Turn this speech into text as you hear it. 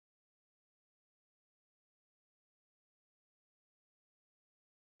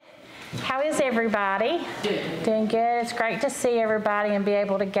How is everybody? Good. Doing good. It's great to see everybody and be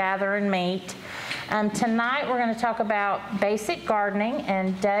able to gather and meet. Tonight we're going to talk about basic gardening,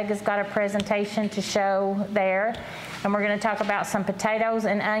 and Doug has got a presentation to show there. And we're going to talk about some potatoes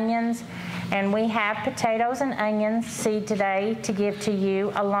and onions. And we have potatoes and onions seed today to give to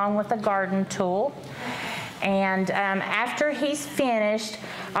you along with a garden tool. And after he's finished,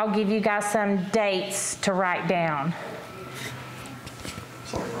 I'll give you guys some dates to write down.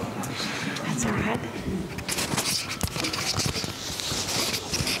 That's all right.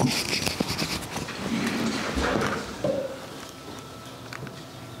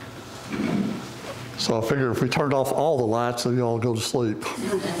 So I figure if we turned off all the lights, then you all go to sleep.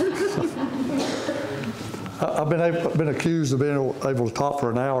 I've been accused of being able to talk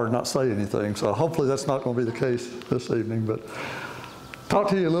for an hour and not say anything, so hopefully that's not going to be the case this evening. But talk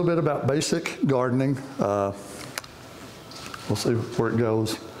to you a little bit about basic gardening. We'll see where it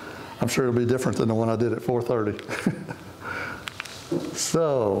goes. I'm sure it'll be different than the one I did at 4:30.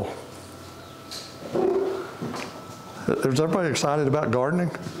 So, is everybody excited about gardening?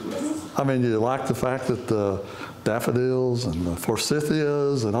 I mean, you like the fact that the daffodils and the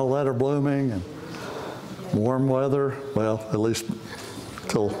forsythias and all that are blooming, and warm weather, well, at least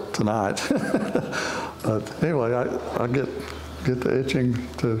till tonight. But anyway, I get the itching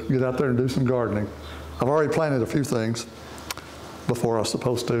to get out there and do some gardening. I've already planted a few things before I was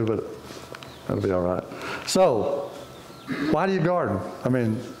supposed to, but that'll be all right. So, why do you garden? I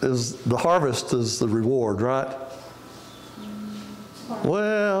mean, the harvest is the reward, right?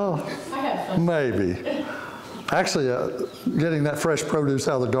 Well, maybe. Actually, getting that fresh produce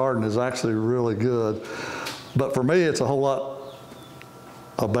out of the garden is actually really good. But for me, it's a whole lot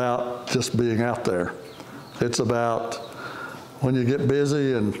about just being out there. It's about when you get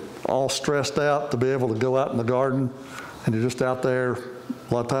busy and all stressed out to be able to go out in the garden and you're just out there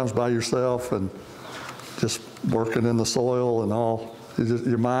a lot of times by yourself and just working in the soil and all.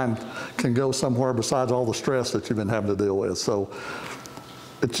 Your mind can go somewhere besides all the stress that you've been having to deal with. So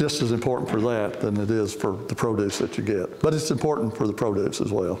it's just as important for that than it is for the produce that you get. But it's important for the produce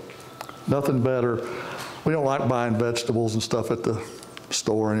as well. Nothing better. We don't like buying vegetables and stuff at the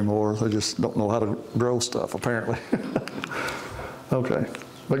store anymore. They just don't know how to grow stuff, apparently. Okay.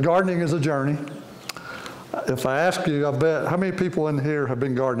 But gardening is a journey. If I ask you, I bet, how many people in here have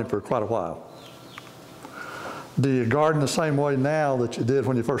been gardening for quite a while? Do you garden the same way now that you did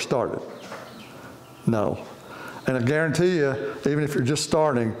when you first started? No. And I guarantee you, even if you're just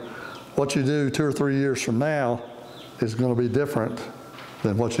starting, what you do 2 or 3 years from now is going to be different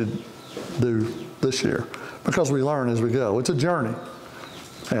than what you do this year, because we learn as we go. It's a journey,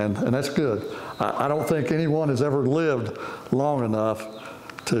 and that's good. I don't think anyone has ever lived long enough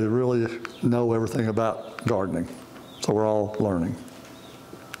to really know everything about gardening. So we're all learning.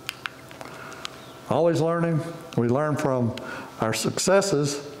 Always learning. We learn from our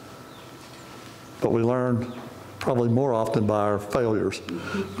successes, but we learn probably more often by our failures,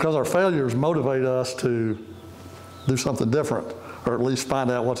 because our failures motivate us to do something different, or at least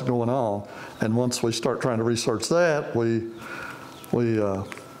find out what's going on. And once we start trying to research that, we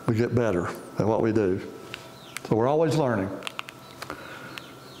get better at what we do. So we're always learning.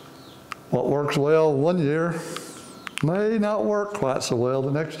 What works well one year may not work quite so well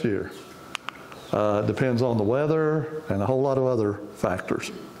the next year. It depends on the weather and a whole lot of other factors.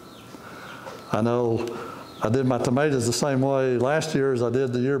 I know I did my tomatoes the same way last year as I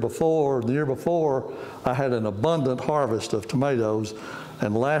did the year before. The year before, I had an abundant harvest of tomatoes,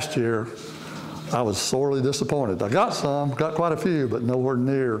 and last year, I was sorely disappointed. I got quite a few, but nowhere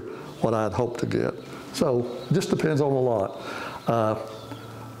near what I had hoped to get. So it just depends on a lot.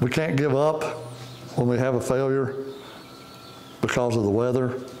 We can't give up when we have a failure because of the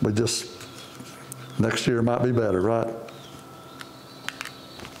weather. Next year might be better, right?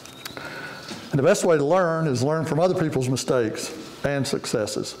 And the best way to learn is learn from other people's mistakes and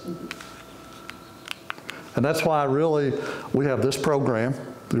successes. And that's why really we have this program,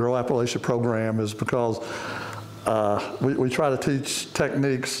 the Grow Appalachia program, is because we try to teach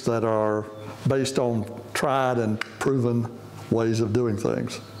techniques that are based on tried and proven ways of doing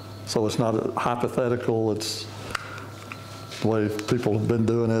things. So it's not a hypothetical, it's the way people have been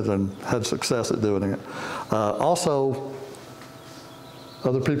doing it and had success at doing it. Also,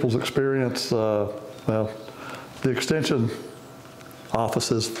 other people's experience, well, the extension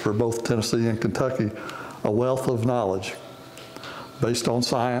offices for both Tennessee and Kentucky, a wealth of knowledge based on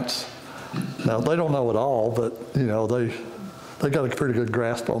science. Now, they don't know it all, but, you know, they got a pretty good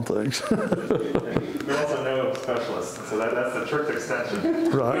grasp on things. We also know specialists, so that's the church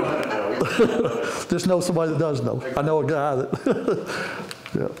extension. Right. We want to know. Just know somebody that does know. I know a guy that,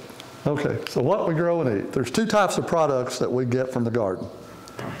 yeah. Okay, so what we grow and eat. There's two types of products that we get from the garden,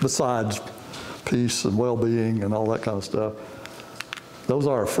 besides peace and well-being and all that kind of stuff. Those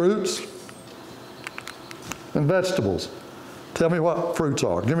are fruits and vegetables. Tell me what fruits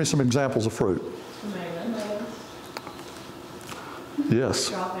are. Give me some examples of fruit. Melon. Yes.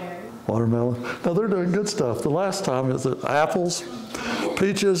 Strawberry. Watermelon. No, they're doing good stuff. The last time is it apples,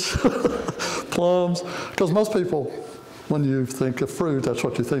 peaches, plums, because most people, when you think of fruit, that's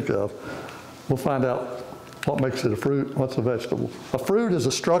what you think of. We'll find out what makes it a fruit, what's a vegetable. A fruit is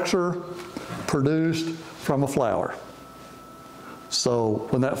a structure produced from a flower. So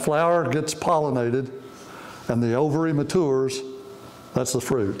when that flower gets pollinated and the ovary matures, that's the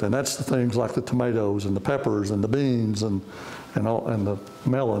fruit. And that's the things like the tomatoes and the peppers and the beans and the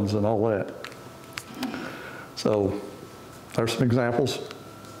melons and all that. So there's some examples.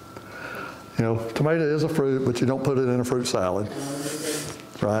 You know, tomato is a fruit, but you don't put it in a fruit salad,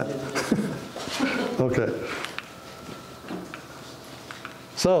 right? Okay.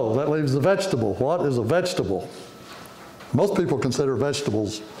 So that leaves the vegetable. What is a vegetable? Most people consider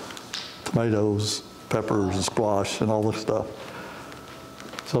vegetables tomatoes, peppers, and squash, and all this stuff.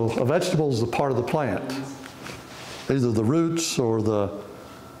 So a vegetable is a part of the plant, either the roots or the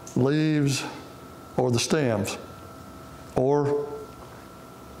leaves or the stems or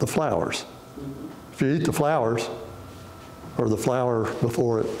the flowers. If you eat the flowers or the flower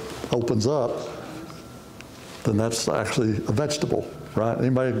before it opens up, then that's actually a vegetable, right?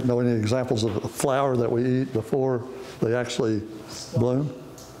 Anybody know any examples of a flower that we eat before they actually bloom?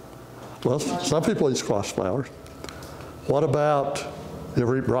 Well, some people eat squash flowers. What about, you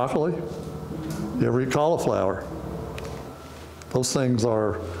ever eat broccoli? You ever eat cauliflower? Those things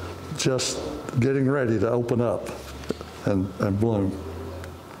are just getting ready to open up and bloom.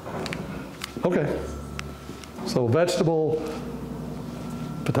 Okay, so vegetable,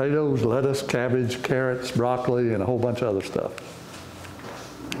 potatoes, lettuce, cabbage, carrots, broccoli, and a whole bunch of other stuff.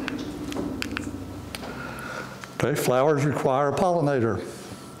 Okay, flowers require a pollinator.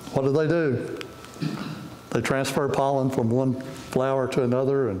 What do? They transfer pollen from one flower to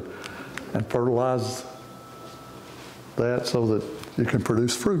another and fertilize that so that you can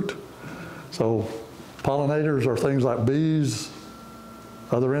produce fruit. So pollinators are things like bees,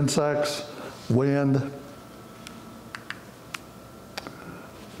 other insects, wind.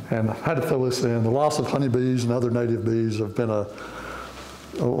 And I had to fill this in. The loss of honeybees and other native bees have been a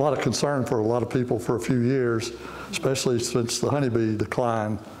lot of concern for a lot of people for a few years, especially since the honeybee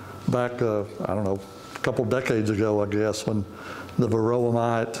decline back, I don't know, a couple decades ago, I guess, when the varroa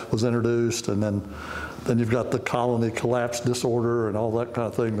mite was introduced, and then you've got the colony collapse disorder and all that kind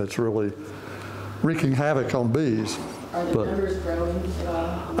of thing that's really wreaking havoc on bees. Are the numbers growing at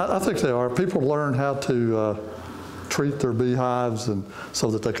all? I think they are. People learn how to treat their beehives and so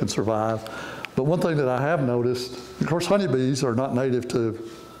that they can survive. But one thing that I have noticed, of course, honeybees are not native to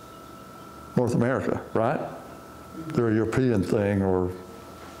North America, right? They're a European thing or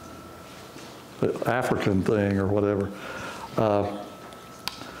African thing or whatever.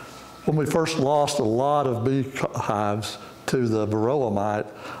 When we first lost a lot of beehives to the varroa mite,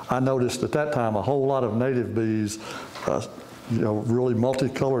 I noticed at that time a whole lot of native bees, really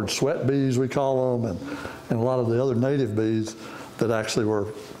multicolored sweat bees we call them, and a lot of the other native bees that actually were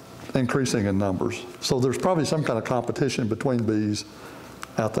increasing in numbers. So there's probably some kind of competition between bees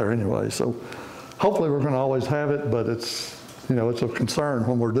out there anyway. So hopefully we're going to always have it, but it's a concern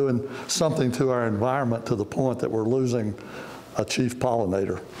when we're doing something to our environment to the point that we're losing a chief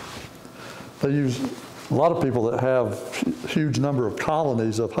pollinator. A lot of people that have a huge number of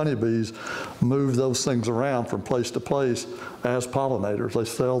colonies of honeybees move those things around from place to place as pollinators. They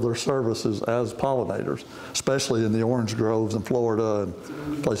sell their services as pollinators, especially in the orange groves in Florida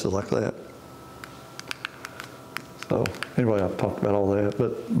and places like that. So anyway, I've talked about all that,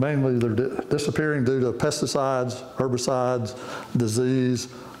 but mainly they're disappearing due to pesticides, herbicides, disease,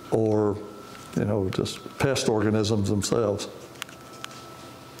 or just pest organisms themselves.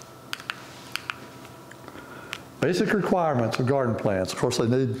 Basic requirements of garden plants. Of course, they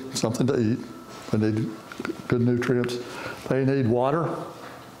need something to eat. They need good nutrients. They need water,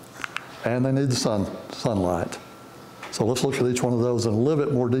 and they need the sunlight. So let's look at each one of those in a little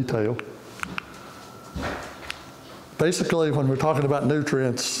bit more detail. Basically, when we're talking about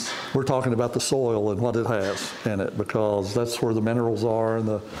nutrients, we're talking about the soil and what it has in it, because that's where the minerals are and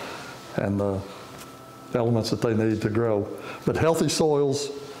the elements that they need to grow. But healthy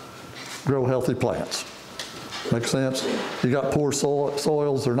soils grow healthy plants. Make sense? You got poor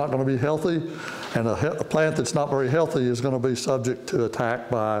soils, they're not going to be healthy, and a plant that's not very healthy is going to be subject to attack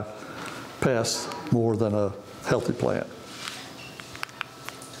by pests more than a healthy plant.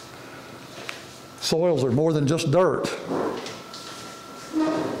 soils are more than just dirt.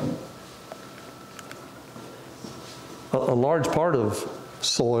 A large part of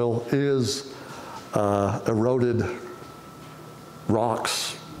soil is eroded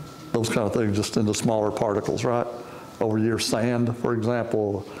rocks, those kind of things, just into smaller particles, right? Over your sand, for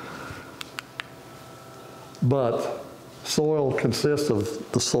example. But soil consists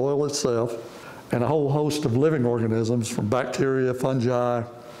of the soil itself and a whole host of living organisms, from bacteria, fungi,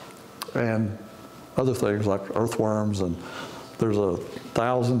 and other things like earthworms, and there's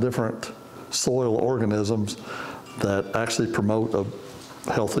 1,000 different soil organisms that actually promote a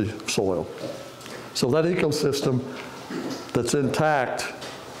healthy soil. So that ecosystem that's intact,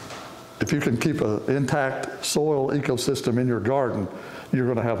 if you can keep an intact soil ecosystem in your garden, you're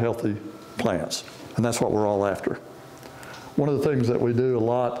going to have healthy plants. And that's what we're all after. One of the things that we do a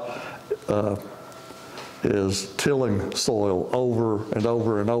lot is tilling soil over and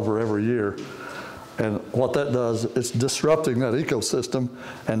over and over every year. And what that does, it's disrupting that ecosystem,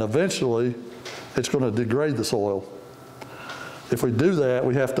 and eventually it's going to degrade the soil. If we do that,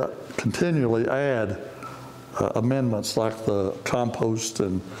 we have to continually add amendments like the compost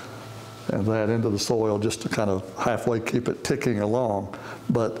and that into the soil, just to kind of halfway keep it ticking along.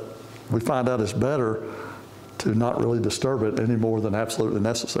 But we find out it's better to not really disturb it any more than absolutely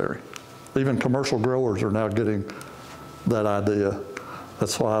necessary. Even commercial growers are now getting that idea.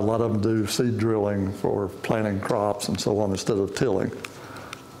 That's why a lot of them do seed drilling for planting crops and so on instead of tilling.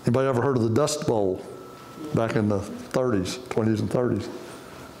 Anybody ever heard of the Dust Bowl back in the 30s, 20s and 30s?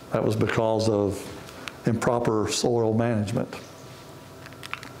 That was because of improper soil management.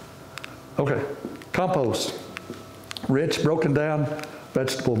 Okay, compost. Rich, broken down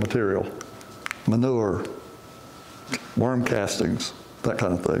vegetable material, manure, worm castings, that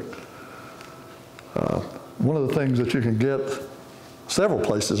kind of thing. One of the things that you can get several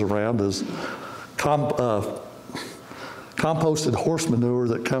places around is composted horse manure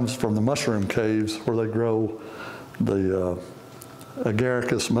that comes from the mushroom caves where they grow the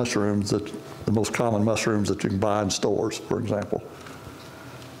agaricus mushrooms, the most common mushrooms that you can buy in stores, for example.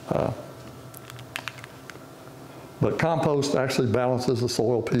 But compost actually balances the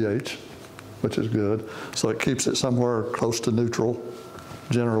soil pH, which is good. So it keeps it somewhere close to neutral,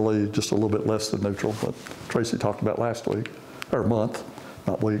 generally just a little bit less than neutral, what Tracy talked about last week, or month,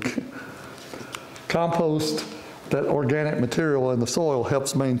 not week. Compost, that organic material in the soil,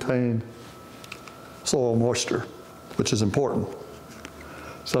 helps maintain soil moisture, which is important.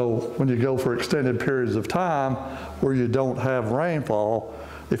 So when you go for extended periods of time where you don't have rainfall,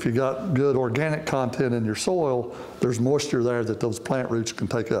 if you got good organic content in your soil, there's moisture there that those plant roots can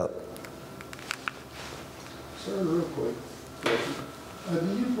take up. Sir, real quick, do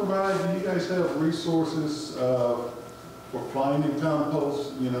you guys have resources for finding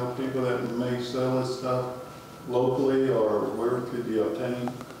compost? You know, people that may sell this stuff locally, or where could you obtain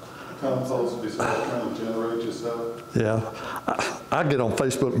compost besides trying to generate yourself? Yeah, I get on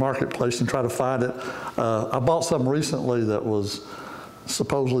Facebook Marketplace and try to find it. I bought some recently that was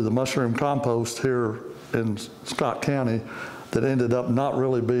supposedly the mushroom compost here in Scott County that ended up not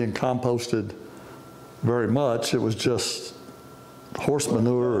really being composted very much. It was just horse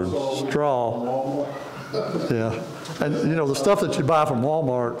manure and straw. Yeah, and you know, the stuff that you buy from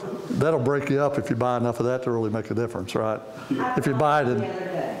Walmart, that'll break you up if you buy enough of that to really make a difference, right? If you buy it in,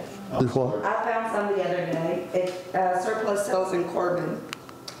 do what? I found some the other day. It's Surplus Sales in Corbin,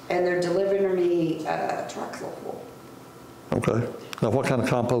 and they're delivering me trucks full. Okay. Now, what kind of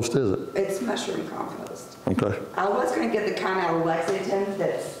compost is it? It's mushroom compost. Okay. I was going to get the kind out of Lexington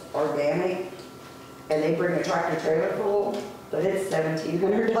that's organic, and they bring a tractor trailer full, but it's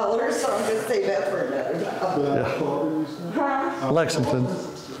 $1,700, so I'm going to save that for another time. Huh? Lexington.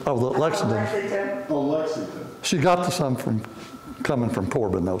 Oh, the Lexington. Lexington. Oh, Lexington. She got some coming from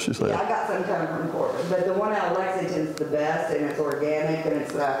Corbin, though, she said. Yeah, I got some coming from Corbin, but the one out of Lexington's the best, and it's organic, and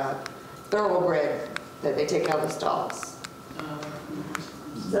it's thoroughbred that they take out of the stalks.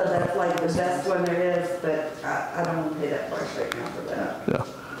 So that's like the best one there is, but I don't want to pay that price right now for that. Yeah.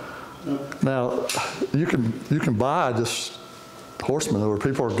 Now, you can buy just horse manure.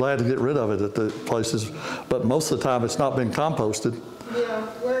 People are glad to get rid of it at the places, but most of the time it's not being composted. Yeah,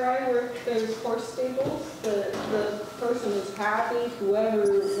 where I work, there's horse stables. The person is happy, whoever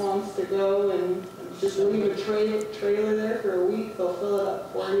wants to go and just leave a trailer there for a week, they'll fill it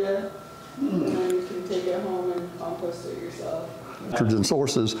up for you. And then you can take it home and compost it yourself. Nitrogen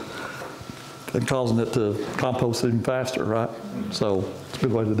sources and causing it to compost even faster, right? So it's a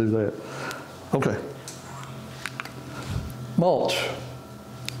good way to do that. Okay. Mulch.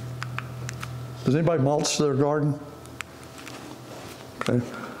 Does anybody mulch their garden? Okay.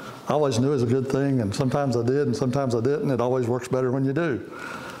 I always knew it was a good thing, and sometimes I did and sometimes I didn't. It always works better when you do.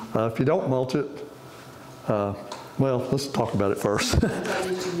 If you don't mulch it, well, let's talk about it first. I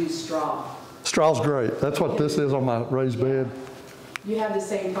used to use straw. Straw's great. That's what this is on my raised bed. You have the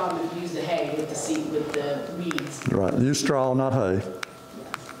same problem if you use the hay with the seed, with the weeds. Right, use straw, not hay.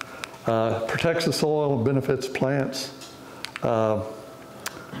 Protects the soil and benefits plants.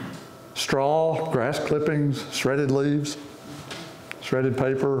 Straw, grass clippings, shredded leaves, shredded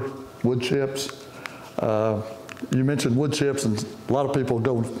paper, wood chips. You mentioned wood chips, and a lot of people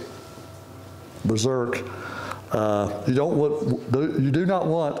go berserk. You do not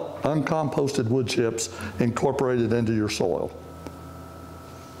want uncomposted wood chips incorporated into your soil.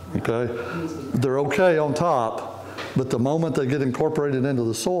 Okay? They're okay on top, but the moment they get incorporated into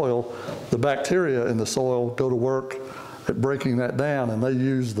the soil, the bacteria in the soil go to work at breaking that down, and they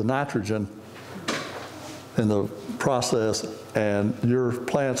use the nitrogen in the process, and your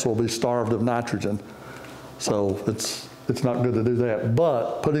plants will be starved of nitrogen. So it's not good to do that.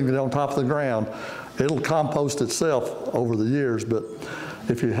 But putting it on top of the ground, it'll compost itself over the years. But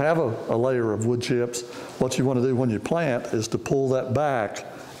if you have a layer of wood chips, what you want to do when you plant is to pull that back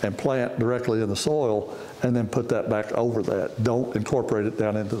and plant directly in the soil, and then put that back over that. Don't incorporate it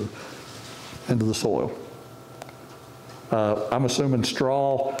down into the soil. I'm assuming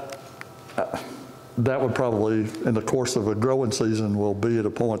straw, that would probably, in the course of a growing season, will be at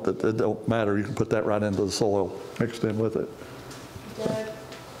a point that it don't matter. You can put that right into the soil mixed in with it. Doug,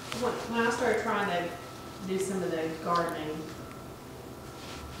 when I started trying to do some of the gardening,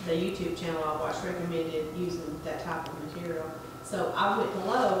 the YouTube channel I watched recommended using that type of material. So I went to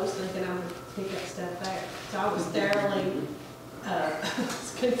Lowe's thinking I would pick up stuff there. So I was thoroughly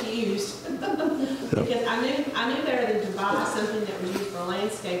confused because I knew better than to buy something that was used for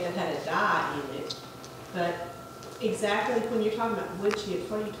landscape that had a dye in it. But exactly when you're talking about wood chips,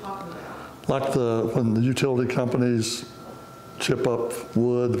 what are you talking about? Like when the utility companies chip up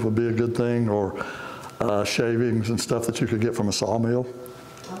wood would be a good thing, or shavings and stuff that you could get from a sawmill.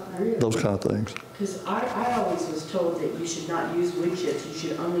 Really? Those kind of things. Because I always was told that you should not use wood chips, you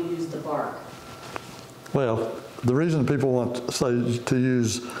should only use the bark. Well, the reason people want to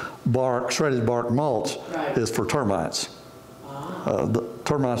use bark, shredded bark mulch, Right. is for termites. The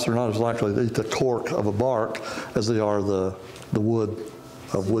termites are not as likely to eat the cork of a bark as they are the wood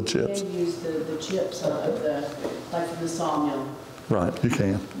of wood chips. You can use the chips of like from the sawmill. Right, you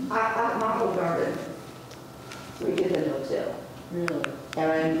can. My whole garden, we did a no-till. Really?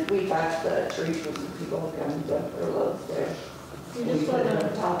 And we patched the trees for some people to come and dump their loads there. You We just put it on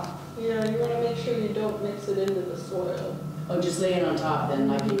wanna, top. yeah, you wanna make sure you don't mix it into the soil. Oh, just lay it on top then,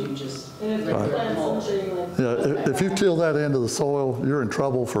 like you do just. And if you Right. plant something like. Yeah, if you till that into the soil, you're in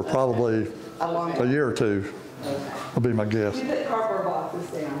trouble for probably A long a time. year or two, Okay. would be my guess. We put cardboard boxes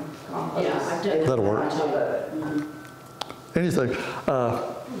down, compost. Yeah, I've done that. That'll work. On top of it.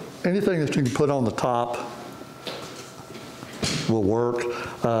 Anything that you can put on the top will work.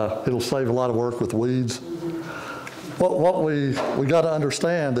 It'll save a lot of work with weeds. What we got to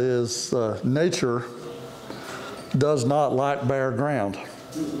understand is nature does not like bare ground.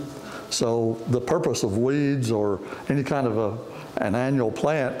 So the purpose of weeds or any kind of an annual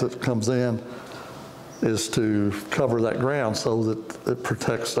plant that comes in is to cover that ground so that it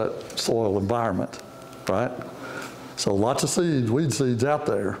protects that soil environment, right? So lots of seeds, weed seeds out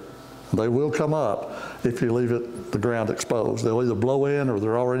there. They will come up if you leave the ground exposed. They'll either blow in or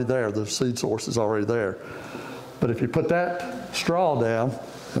they're already there. The seed source is already there. But if you put that straw down,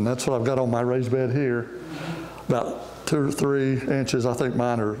 and that's what I've got on my raised bed here, about 2 or 3 inches, I think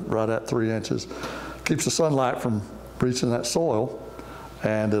mine are right at 3 inches, keeps the sunlight from reaching that soil,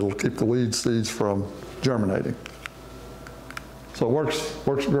 and it'll keep the weed seeds from germinating. So it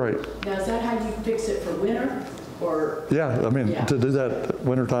works great. Now, is that how you fix it for winter, or? Yeah, I mean, Yeah. to do that at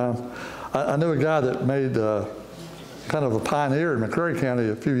wintertime. I knew a guy that made kind of a pioneer in McCreary County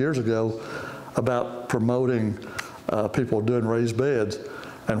a few years ago about promoting people doing raised beds.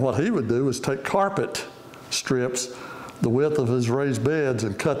 And what he would do is take carpet strips the width of his raised beds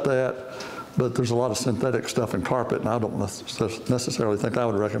and cut that. But there's a lot of synthetic stuff in carpet, and I don't necessarily think I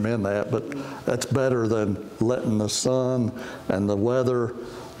would recommend that, but that's better than letting the sun and the weather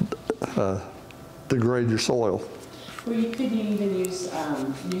degrade your soil. Well, couldn't you even use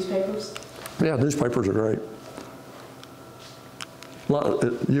newspapers? Yeah, newspapers are great.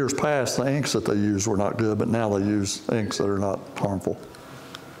 Years past, the inks that they used were not good, but now they use inks that are not harmful.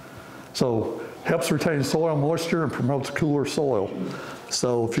 So helps retain soil moisture and promotes cooler soil.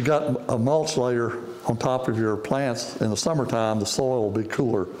 So if you got a mulch layer on top of your plants in the summertime, the soil will be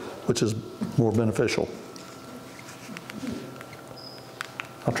cooler, which is more beneficial.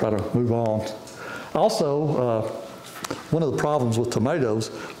 I'll try to move on. Also, one of the problems with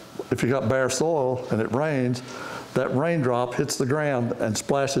tomatoes, if you got bare soil and it rains, that raindrop hits the ground and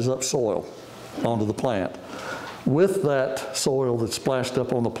splashes up soil onto the plant. With that soil that's splashed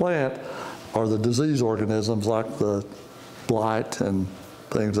up on the plant are the disease organisms like the blight and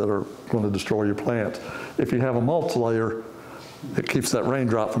things that are going to destroy your plant. If you have a mulch layer, it keeps that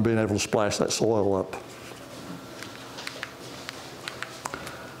raindrop from being able to splash that soil up.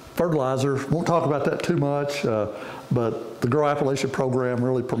 Fertilizer, won't talk about that too much, but the Grow Appalachia program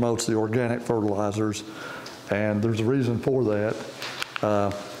really promotes the organic fertilizers, and there's a reason for that.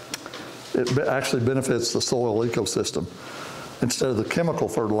 It actually benefits the soil ecosystem. Instead of the chemical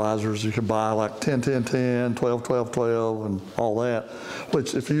fertilizers, you can buy like 10-10-10, 12-12-12, and all that,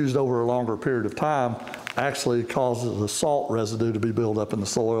 which if used over a longer period of time, actually causes the salt residue to be built up in the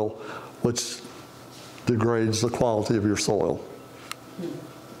soil, which degrades the quality of your soil.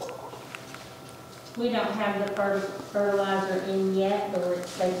 We don't have the fertilizer in yet, but we're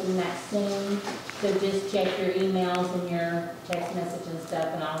expecting that soon. So just check your emails and your text message and stuff,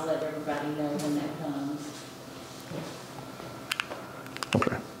 and I'll let everybody know when that comes.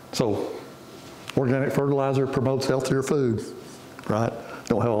 Okay, so organic fertilizer promotes healthier food, right?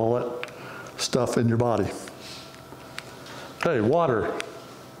 Don't have all that stuff in your body. Okay, water.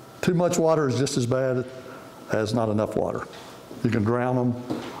 Too much water is just as bad as not enough water. You can drown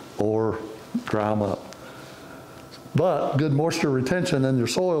them or dry them up. But good moisture retention in your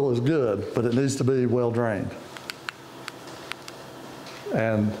soil is good, but it needs to be well drained.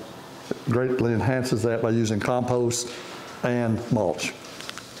 And it greatly enhances that by using compost and mulch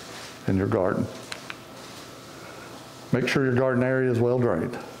in your garden. Make sure your garden area is well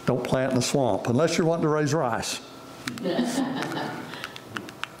drained. Don't plant in a swamp unless you're wanting to raise rice.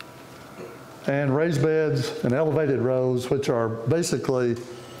 And raised beds and elevated rows, which are basically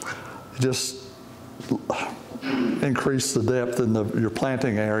just increase the depth in your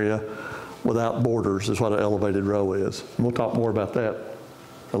planting area without borders is what an elevated row is. And we'll talk more about that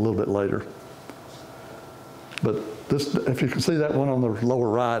a little bit later. But this, if you can see that one on the lower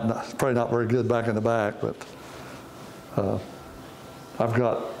right, it's probably not very good back in the back, but I've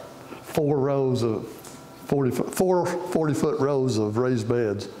got 4 rows of 40-foot rows of raised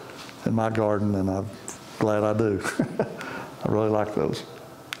beds in my garden, and I'm glad I do. I really like those.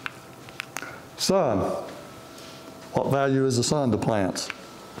 Sun. What value is the sun to plants?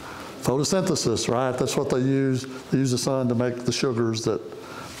 Photosynthesis, right? That's what they use. They use the sun to make the sugars that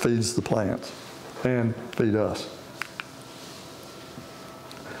feeds the plants and feed us.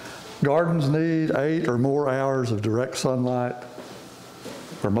 Gardens need 8 or more hours of direct sunlight,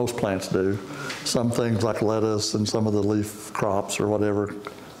 or most plants do. Some things like lettuce and some of the leaf crops or whatever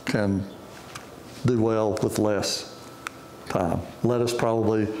can do well with less time. Lettuce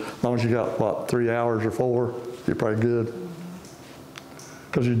probably, as long as you got, what, 3 hours or 4, you're probably good.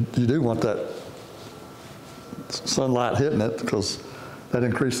 Because you do want that sunlight hitting it, because that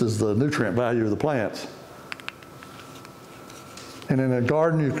increases the nutrient value of the plants. And in a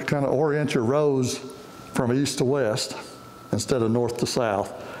garden, you can kind of orient your rows from east to west instead of north to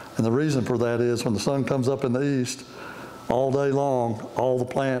south. And the reason for that is when the sun comes up in the east, all day long, all the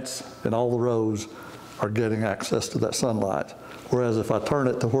plants in all the rows are getting access to that sunlight. Whereas if I turn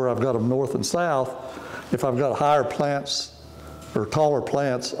it to where I've got them north and south, if I've got higher plants or taller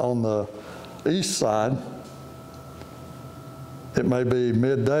plants on the east side, it may be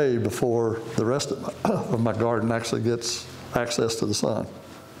midday before the rest of my garden actually gets access to the sun.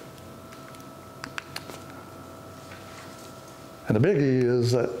 And the biggie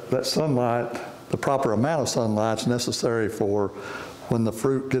is that sunlight, the proper amount of sunlight is necessary for when the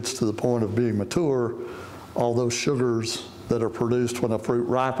fruit gets to the point of being mature, all those sugars that are produced when a fruit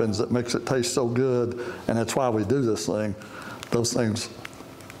ripens that makes it taste so good, and that's why we do this thing, those things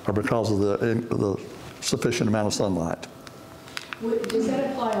are because of the sufficient amount of sunlight. Does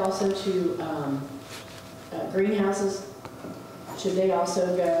that apply also to greenhouses? Should they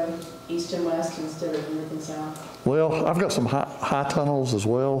also go east and west instead of north and south? Well, I've got some high tunnels as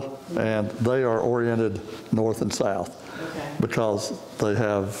well, and they are oriented north and south. Okay. Because they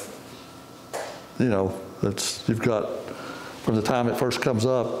have, you know, you've got, from the time it first comes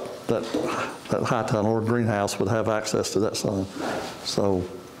up, that high tunnel or greenhouse would have access to that sun. So,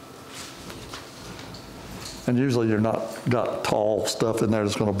 and usually you're not got tall stuff in there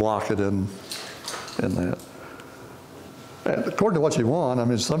that's going to block it in that. And according to what you want, I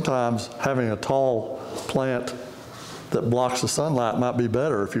mean, sometimes having a tall plant that blocks the sunlight might be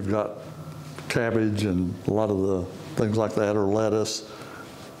better if you've got cabbage and a lot of the things like that, or lettuce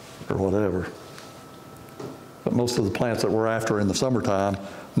or whatever. But most of the plants that we're after in the summertime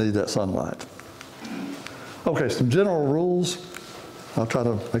need that sunlight. Okay, some general rules. I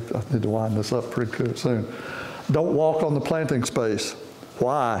need to wind this up pretty good soon. Don't walk on the planting space.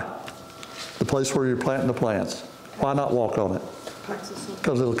 Why? The place where you're planting the plants. Why not walk on it?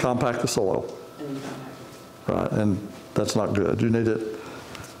 Because it'll compact the soil. Right, and that's not good. You need it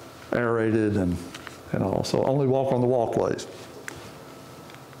aerated and all. So only walk on the walkways.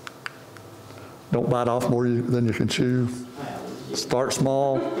 Don't bite off more than you can chew. Start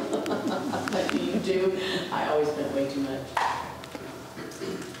small. You do. I always spend way too much.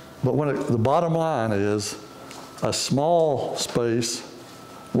 But the bottom line is a small space,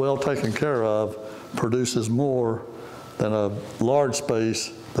 well taken care of, produces more than a large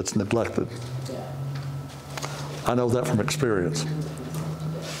space that's neglected. I know that from experience.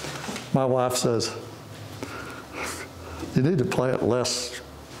 My wife says, you need to plant less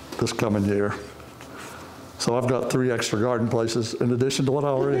this coming year. So I've got 3 extra garden places in addition to what I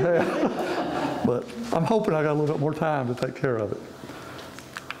already have. But I'm hoping I got a little bit more time to take care of it.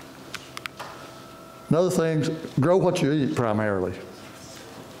 Another thing, grow what you eat primarily,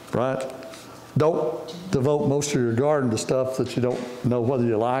 right? Don't devote most of your garden to stuff that you don't know whether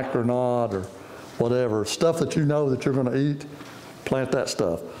you like or not or whatever. Stuff that you know that you're going to eat, plant that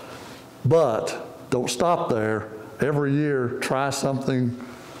stuff. But don't stop there. Every year, try something,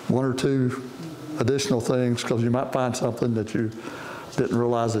 1 or 2 additional things, because you might find something that you didn't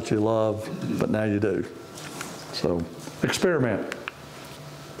realize that you love, but now you do. So experiment.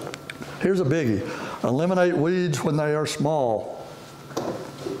 Here's a biggie. Eliminate weeds when they are small.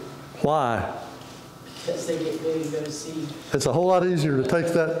 Why? Because they get big and go to seed. It's a whole lot easier to take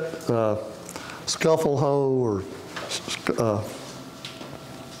that scuffle hoe or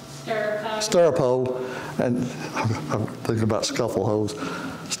stirrup hoe, and I'm thinking about scuffle hose.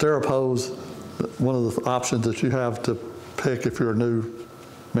 Stirrup hose, one of the options that you have to pick if you're a new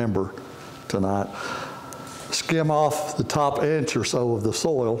member tonight. Skim off the top inch or so of the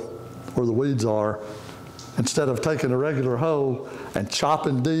soil where the weeds are, instead of taking a regular hoe and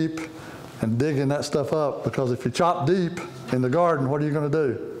chopping deep and digging that stuff up, because if you chop deep in the garden, what are you going to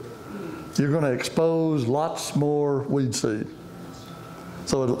do? You're going to expose lots more weed seed.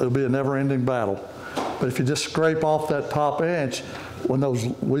 So it'll be a never-ending battle. But if you just scrape off that top inch, when those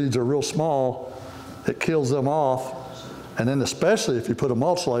weeds are real small, it kills them off. And then especially if you put a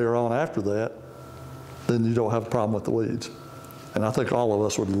mulch layer on after that, then you don't have a problem with the weeds. And I think all of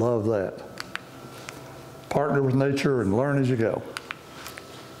us would love that. Partner with nature and learn as you go.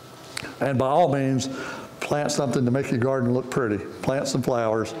 And by all means, plant something to make your garden look pretty. Plant some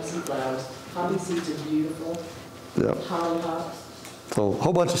flowers. Plant some flowers. Poppy seeds are beautiful. Yep. Hollyhocks. So a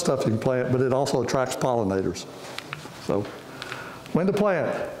whole bunch of stuff you can plant, but it also attracts pollinators. So when to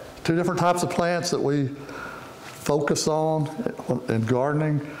plant. 2 different types of plants that we focus on in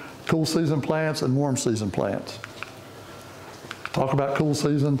gardening: cool season plants and warm season plants. Talk about cool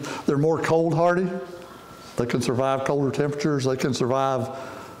season. They're more cold hardy. They can survive colder temperatures. They can survive,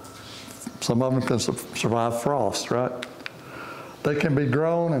 some of them can survive frost, right? They can be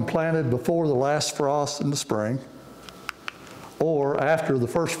grown and planted before the last frost in the spring or after the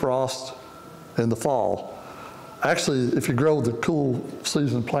first frost in the fall. Actually, if you grow the cool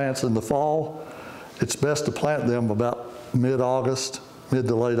season plants in the fall, it's best to plant them about mid-August, mid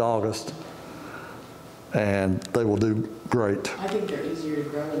to late August, and they will do great. I think they're easier to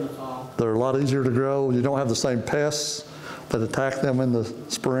grow in the fall. They're a lot easier to grow. You don't have the same pests that attack them in the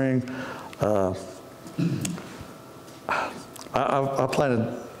spring. I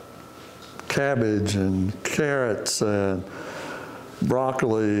planted cabbage and carrots and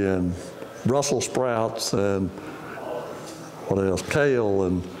broccoli and Brussels sprouts and what else? Kale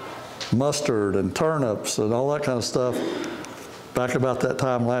and mustard and turnips and all that kind of stuff back about that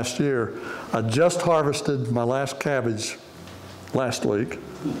time last year. I just harvested my last cabbage last week.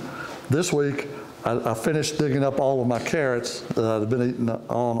 This week, I finished digging up all of my carrots that I'd been eating on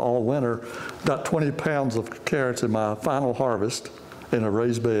all winter. Got 20 pounds of carrots in my final harvest in a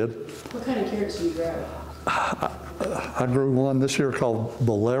raised bed. What kind of carrots do you grow? I grew one this year called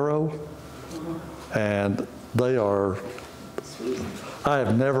Bolero, and they are, I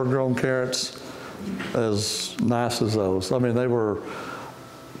have never grown carrots as nice as those. I mean, they were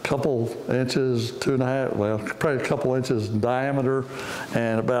a couple inches, 2.5, well, probably a couple inches in diameter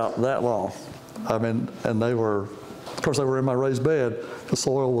and about that long. I mean, and they were, of course, they were in my raised bed. The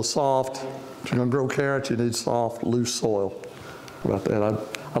soil was soft. If you're going to grow carrots, you need soft, loose soil. About that,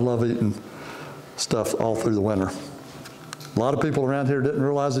 I love eating stuff all through the winter. A lot of people around here didn't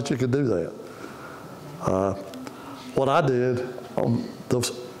realize that you could do that. What I did on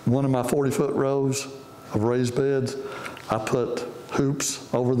one of my 40-foot rows of raised beds, I put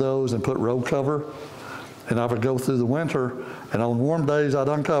hoops over those and put row cover. And I would go through the winter, and on warm days, I'd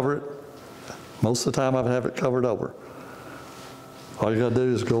uncover it. Most of the time, I'd have it covered over. All you gotta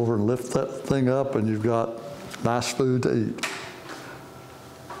do is go over and lift that thing up, and you've got nice food to eat.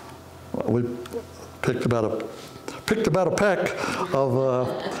 We picked about a peck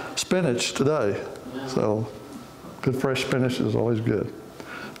of spinach today. So good fresh spinach is always good.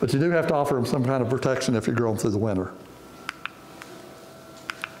 But you do have to offer them some kind of protection if you're growing through the winter.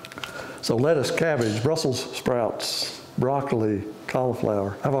 So lettuce, cabbage, Brussels sprouts, broccoli,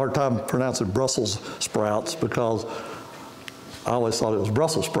 cauliflower. I have a hard time pronouncing Brussels sprouts because I always thought it was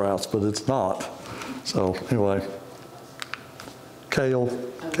Brussels sprouts, but it's not. So anyway, kale,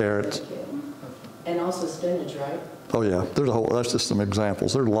 carrots. And also spinach, right? Oh yeah, that's just some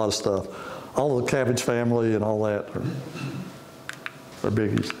examples. There's a lot of stuff. All of the cabbage family and all that are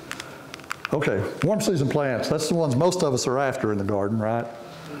biggies. Okay, warm season plants. That's the ones most of us are after in the garden, right?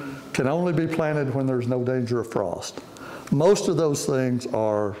 Can only be planted when there's no danger of frost. Most of those things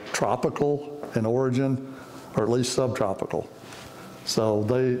are tropical in origin, or at least subtropical. So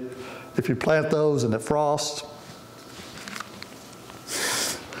if you plant those and it frosts,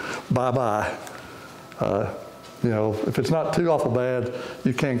 bye-bye. If it's not too awful bad,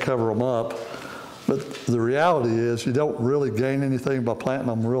 you can cover them up. But the reality is you don't really gain anything by planting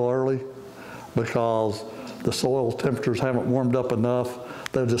them real early because the soil temperatures haven't warmed up enough.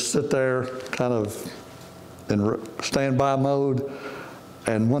 They'll just sit there kind of in standby mode.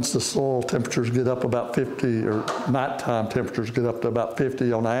 And once the soil temperatures get up about 50, or nighttime temperatures get up to about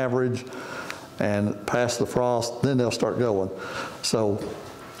 50 on average, and past the frost, then they'll start going. So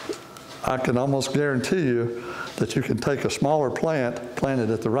I can almost guarantee you that you can take a smaller plant, plant it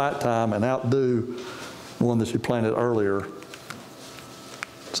at the right time, and outdo one that you planted earlier.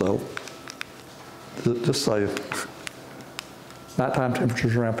 So just say nighttime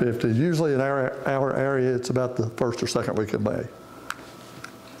temperatures around 50. Usually in our area, it's about the first or second week of May.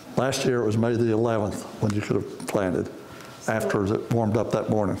 Last year, it was May the 11th when you could have planted after it warmed up that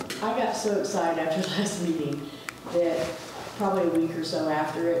morning. I got so excited after last meeting that probably a week or so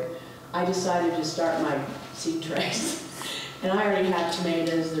after it, I decided to start my seed trays. And I already have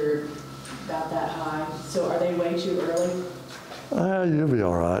tomatoes that are about that high. So are they way too early? You'll be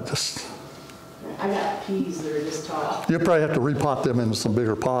all right. I got peas that are this tall. You'll probably have to repot them into some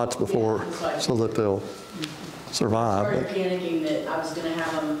bigger pots before, so that they'll survive. I started panicking that I was going to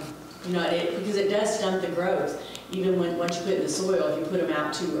have them, because it does stunt the growth. Even once you put it in the soil, if you put them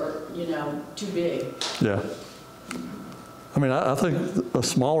out too big. Yeah. I mean, I think a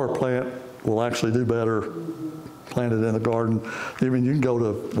smaller plant will actually do better planted in the garden. I mean, you can go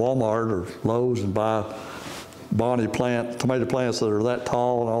to Walmart or Lowe's and buy Bonnie tomato plants that are that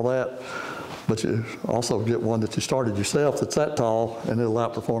tall and all that. But you also get one that you started yourself that's that tall, and it'll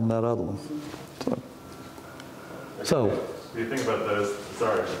outperform that other one. So when you think about those,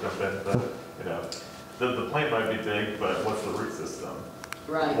 sorry to jump in, the plant might be big, but what's the root system?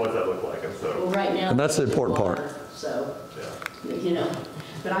 Right. What does that look like? And so, well, right now, and that's the important water, part. So, yeah.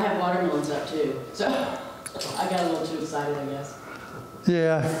 But I have watermelons up too. So I got a little too excited, I guess.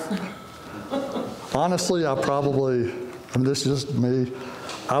 Yeah. Honestly, this is just me,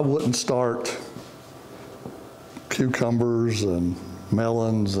 I wouldn't start cucumbers and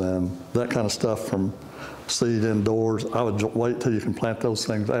melons and that kind of stuff from seed indoors. I would wait till you can plant those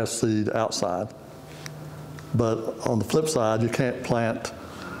things as seed outside. But on the flip side, you can't plant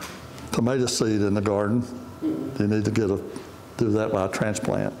tomato seed in the garden. You need to do that by a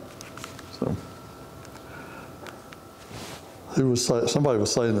transplant. So, somebody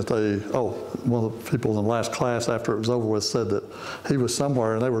was saying that one of the people in the last class after it was over with said that he was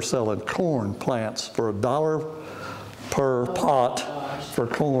somewhere and they were selling corn plants for $1 per pot for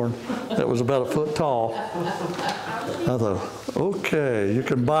corn that was about 1 foot tall. I thought, okay, you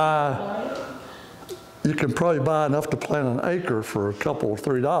can probably buy enough to plant an acre for a couple or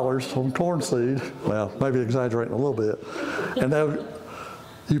 $3 on corn seed. Well, maybe exaggerating a little bit. And then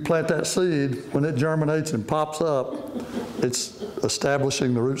you plant that seed, when it germinates and pops up, it's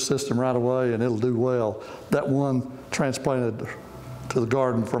establishing the root system right away and it'll do well. That one transplanted to the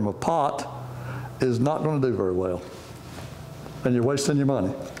garden from a pot is not going to do very well. And you're wasting your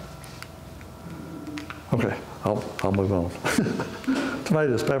money. Okay, I'll move on.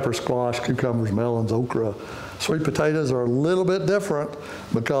 Tomatoes, peppers, squash, cucumbers, melons, okra. Sweet potatoes are a little bit different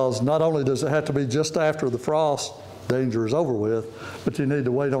because not only does it have to be just after the frost danger is over with, but you need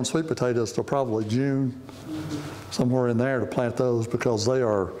to wait on sweet potatoes till probably June, somewhere in there to plant those because they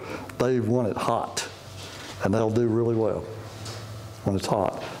want it hot and they'll do really well. when it's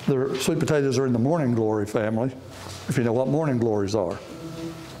hot. The sweet potatoes are in the morning glory family, if you know what morning glories are.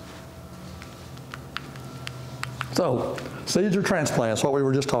 So, seeds or transplants, what we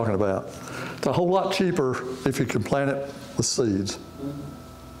were just talking about. It's a whole lot cheaper if you can plant it with seeds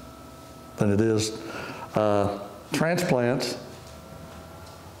than it is transplants.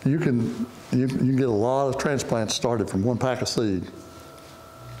 You can get a lot of transplants started from one pack of seed,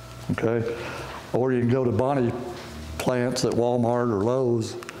 okay? Or you can go to Bonnie plants at Walmart or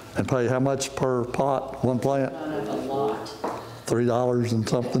Lowe's and pay how much per pot, one plant? A lot. $3 and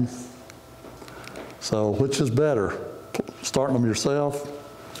something. So which is better, starting them yourself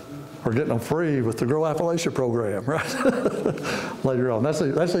or getting them free with the Grow Appalachia program, right? Later on, that's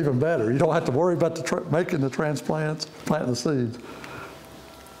even better. You don't have to worry about making the transplants, planting the seeds.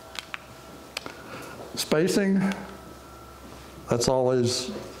 Spacing, that's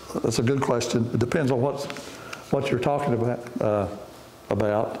a good question. It depends on what you're talking about,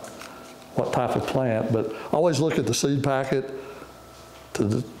 what type of plant, but always look at the seed packet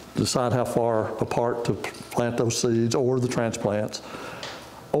to decide how far apart to plant those seeds or the transplants,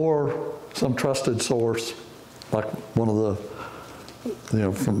 or some trusted source, like one of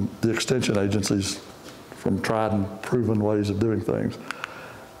the, from the extension agencies, from tried and proven ways of doing things.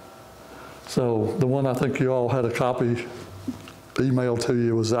 So the one I think you all had a copy emailed to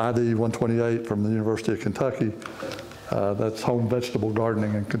you was ID 128 from the University of Kentucky. That's home vegetable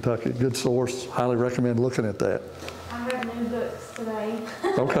gardening in Kentucky. Good source, highly recommend looking at that. I have new books today.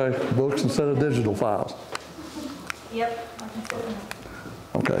 Okay, books instead of digital files. Yep. I can put them.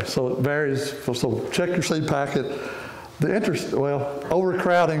 Okay, so it varies. So check your seed packet.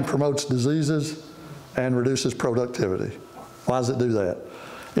 Overcrowding promotes diseases and reduces productivity. Why does it do that?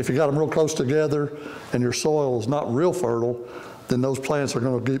 If you got them real close together and your soil is not real fertile, then those plants are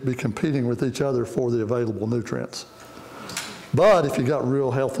going to be competing with each other for the available nutrients. But if you got real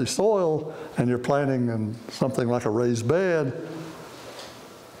healthy soil and you're planting in something like a raised bed,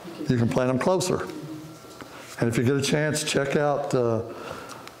 you can plant them closer. And if you get a chance, check out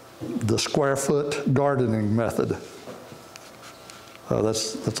the square foot gardening method.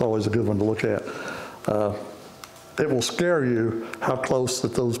 That's always a good one to look at. It will scare you how close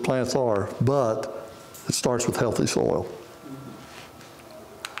that those plants are, but it starts with healthy soil.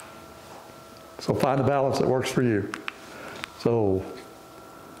 So find a balance that works for you. So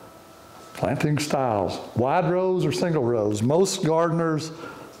planting styles, wide rows or single rows. Most gardeners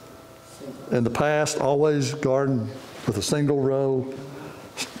in the past always garden with a single row.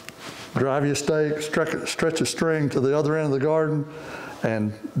 Drive you a stake, stretch a string to the other end of the garden,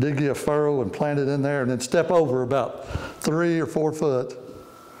 and dig you a furrow and plant it in there, and then step over about 3 or 4 foot,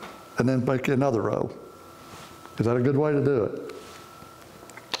 and then make you another row. Is that a good way to do it?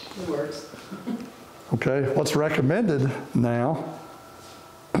 It works. Okay, what's recommended now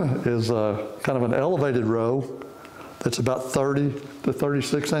is kind of an elevated row that's about 30 to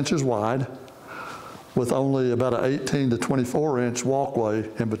 36 inches wide with only about an 18 to 24 inch walkway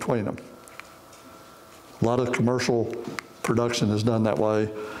in between them. A lot of commercial production is done that way.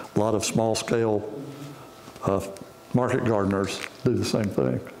 A lot of small scale market gardeners do the same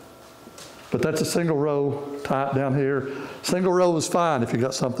thing. But that's a single row type down here. Single row is fine if you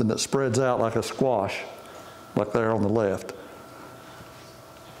got something that spreads out like a squash, like there on the left.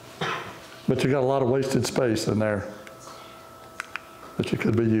 But you got a lot of wasted space in there that you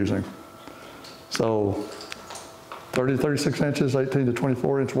could be using. So 30 to 36 inches, 18 to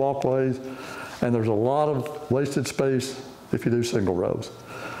 24 inch walkways, and there's a lot of wasted space if you do single rows.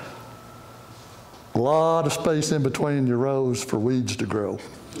 A lot of space in between your rows for weeds to grow.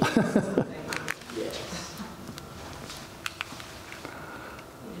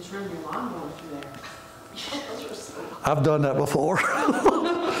 Run your lawnmower through there. I've done that before.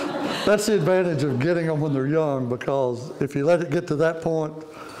 That's the advantage of getting them when they're young, because if you let it get to that point,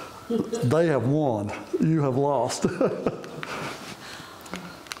 they have won. You have lost. Okay,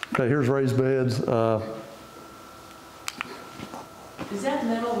 here's raised beds. Is that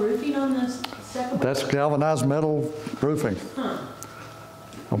metal roofing on the second one? That's galvanized metal roofing. Huh.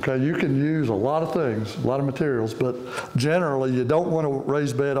 Okay, you can use a lot of things, a lot of materials, but generally you don't want a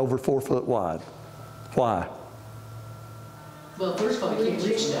raised bed over 4 foot wide. Why? Well, first of all, you can't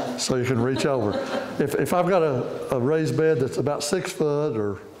reach that. So you can reach over. If I've got a raised bed that's about 6 foot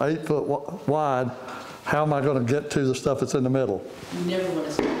or 8 foot wide, how am I going to get to the stuff that's in the middle? You never want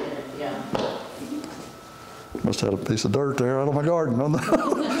to stick in it, yeah. Must have a piece of dirt there out of my garden on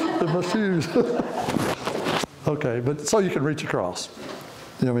in my shoes. Okay, but so you can reach across.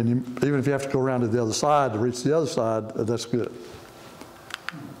 You know, I mean, even if you have to go around to the other side to reach the other side, that's good.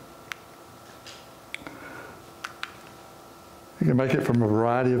 You can make it from a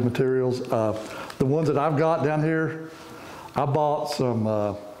variety of materials. The ones that I've got down here, I bought some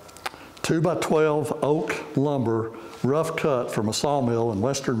 2x12 oak lumber, rough cut from a sawmill in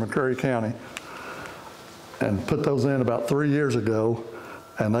western McCreary County, and put those in about 3 years ago,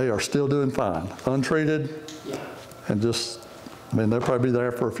 and they are still doing fine. Untreated, and just, I mean, they'll probably be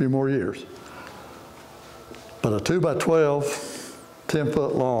there for a few more years. But a 2x12, 10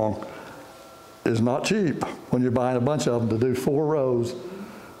 foot long, is not cheap when you're buying a bunch of them to do 4 rows,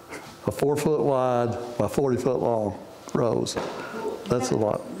 a 4 foot wide by 40 foot long rows. That's a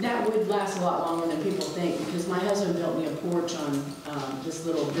lot. That would last a lot longer than people think, because my husband built me a porch on this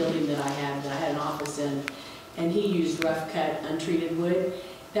little building that I had an office in, and he used rough cut, untreated wood.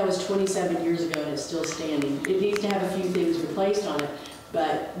 That was 27 years ago, and it's still standing. It needs to have a few things replaced on it,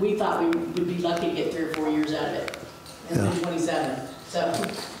 but we thought we would be lucky to get 3 or 4 years out of it. It's been 27, so.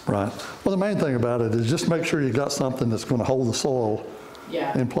 Right. Well, the main thing about it is just make sure you got something that's going to hold the soil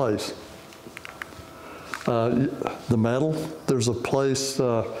in place. The metal, there's a place,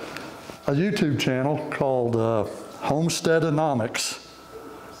 a YouTube channel called Homesteadonomics,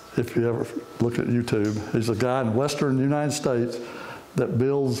 if you ever look at YouTube. He's a guy in western United States that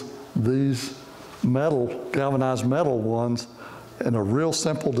builds these metal, galvanized metal ones in a real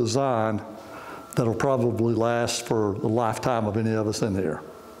simple design that'll probably last for the lifetime of any of us in here.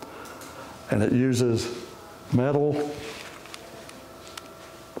 And it uses metal,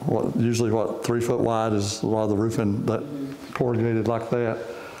 usually 3 foot wide is a lot of the roofing that corrugated like that.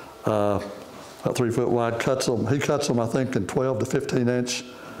 About 3 foot wide, cuts them. He cuts them, I think, in 12 to 15 inch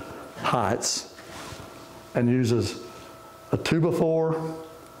heights, and uses a 2x4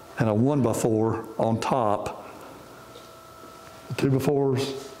 and a 1x4 on top. The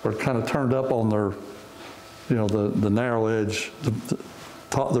 2x4s are kind of turned up on their, you know, the narrow edge.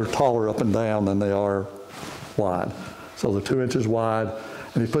 They're taller up and down than they are wide. So they're 2 inches wide.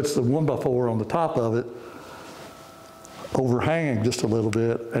 And he puts the 1x4 on the top of it, overhanging just a little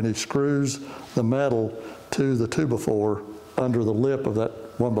bit, and he screws the metal to the 2x4 under the lip of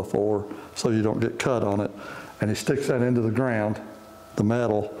that 1x4 so you don't get cut on it. And he sticks that into the ground, the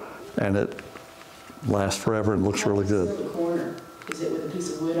metal, and it lasts forever and looks really good. The corner, is it with a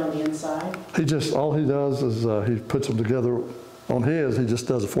piece of wood on the inside? He just, all he does is he puts them together. On his, he just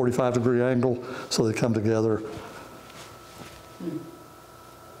does a 45-degree angle so they come together.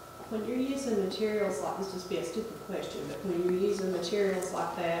 When you're using materials like, this just be a stupid question, but when you're using materials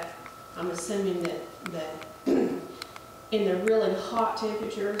like that, I'm assuming that in the really hot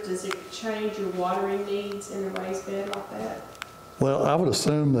temperatures, does it change your watering needs in a raised bed like that? Well, I would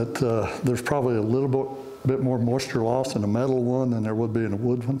assume that there's probably a little bit more moisture loss in a metal one than there would be in a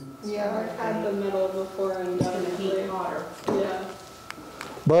wood one. Yeah, I've had the metal before and It's gonna heat hotter. yeah.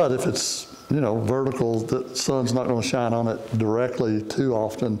 But if it's, you know, vertical, the sun's not going to shine on it directly too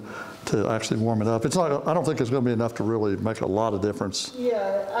often to actually warm it up. It's not, I don't think it's going to be enough to really make a lot of difference.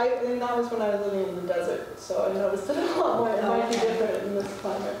 Yeah, and that was when I was living in the desert, so I noticed it a lot more. It might be different in this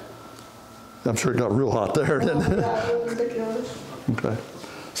climate. I'm sure it got real hot there, didn't it? Yeah, it was ridiculous. Okay.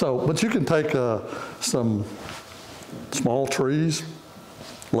 So, but you can take some small trees,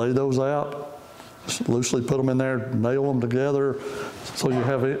 lay those out, just loosely put them in there, nail them together, so you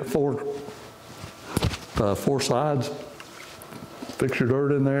have four sides. Fix your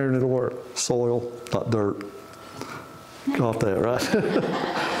dirt in there and it'll work. Soil, not dirt. Got that, right?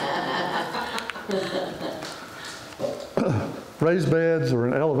 Raised beds or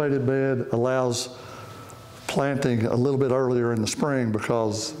an elevated bed allows planting a little bit earlier in the spring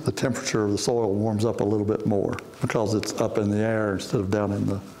because the temperature of the soil warms up a little bit more because it's up in the air instead of down in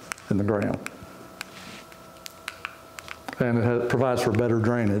the ground. And it provides for better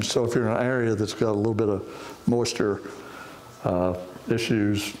drainage. So if you're in an area that's got a little bit of moisture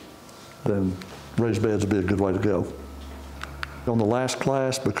issues, then raised beds would be a good way to go. On the last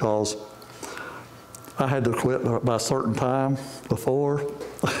class, because I had to quit by a certain time before.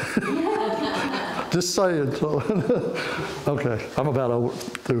 Just saying. So okay, I'm about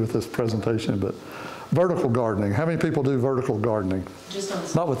through with this presentation, but vertical gardening. How many people do vertical gardening? Just on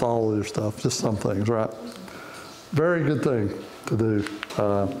Not with all of your stuff, just some things, right? Very good thing to do.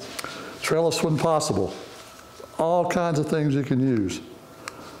 Trellis when possible. All kinds of things you can use.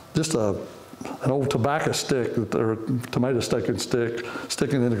 Just an old tobacco stick or tomato sticking stick,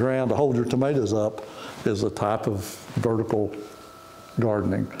 sticking in the ground to hold your tomatoes up is a type of vertical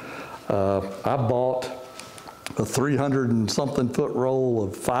gardening. I bought a 300 and something foot roll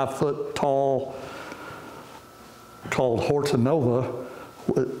of 5 foot tall called Hortonova,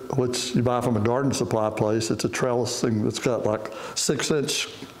 which you buy from a garden supply place. It's a trellis thing that's got like 6-inch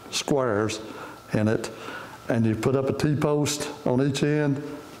squares in it, and you put up a T-post on each end,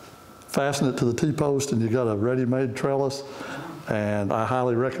 fasten it to the T-post, and you got a ready-made trellis. And I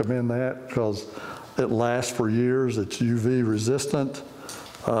highly recommend that because it lasts for years. It's UV resistant.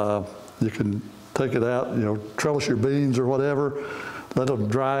 You can take it out, trellis your beans or whatever, let them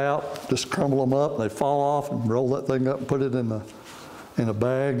dry out, just crumble them up, and they fall off, and roll that thing up and put it in a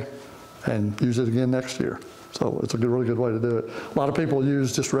bag and use it again next year. So it's a really good way to do it. A lot of people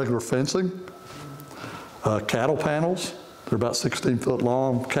use just regular fencing. Cattle panels, they're about 16 foot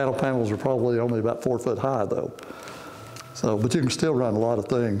long. Cattle panels are probably only about 4 foot high though. So, but you can still run a lot of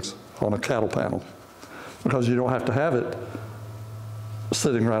things on a cattle panel because you don't have to have it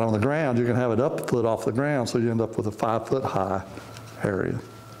sitting right on the ground. You can have it up a foot off the ground, so you end up with a 5 foot high area,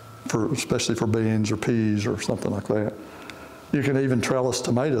 especially for beans or peas or something like that. You can even trellis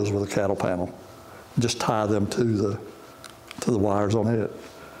tomatoes with a cattle panel. Just tie them to the wires on it.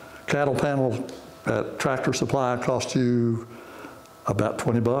 Cattle panel at Tractor Supply cost you about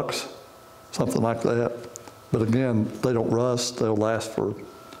 20 bucks, something like that. But again, they don't rust. They'll last for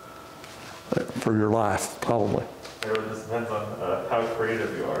your life, probably. It really just depends on how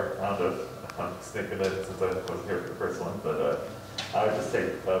creative you are. I don't know if I'm sneaking in since I wasn't here for the first one, but I would just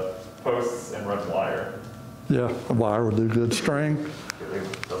take posts and run wire. Yeah, a wire would do good. String.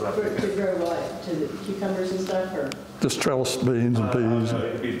 To grow what? To the cucumbers and stuff, or? Just trellis beans and peas.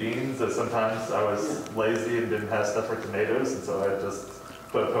 It'd be beans. Sometimes I was lazy and didn't have stuff for tomatoes, and so I just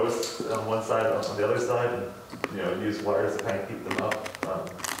put a post on one side and on the other side, and use wires to kind of keep them up.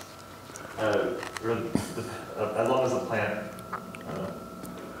 As long as the plant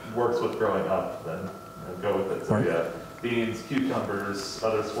works with growing up, then go with it. So right. Yeah, beans, cucumbers,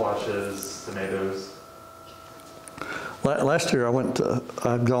 other squashes, tomatoes. Last year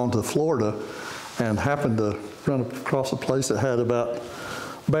I'd gone to Florida and happened to run across a place that had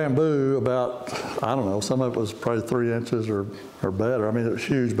bamboo about, I don't know, some of it was probably 3 inches or better. I mean, it was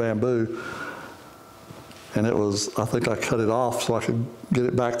huge bamboo. And I think I cut it off so I could get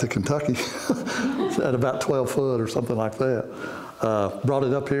it back to Kentucky at about 12 foot or something like that. Brought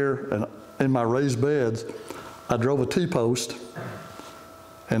it up here, and in my raised beds, I drove a T-post,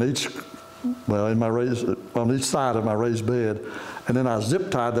 and on each side of my raised bed, and then I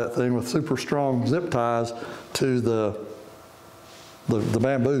zip tied that thing with super strong zip ties to the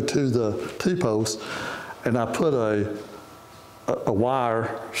bamboo to the T-post, and I put a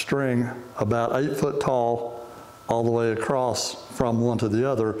wire string about 8 foot tall all the way across from one to the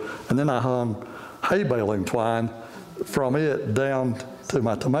other, and then I hung hay baling twine from it down to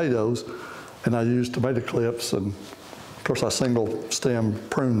my tomatoes, and I used tomato clips, and of course I single stem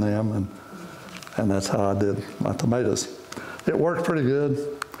pruned them, and that's how I did my tomatoes. It worked pretty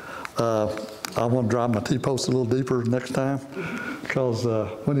good. I want to drive my T-post a little deeper next time, because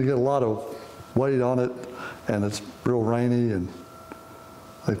when you get a lot of weight on it and it's real rainy, and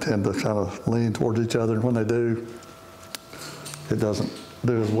they tend to kind of lean towards each other, and when they do, it doesn't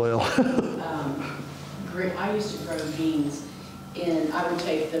do as well. I used to grow beans, and I would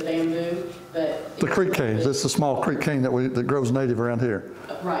take the bamboo, but... The creek canes, it's a small creek cane that grows native around here.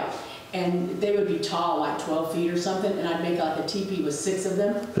 Right, and they would be tall, like 12 feet or something, and I'd make like a teepee with 6 of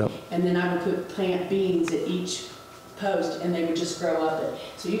them. Yep. And then I would plant beans at each post, and they would just grow up it.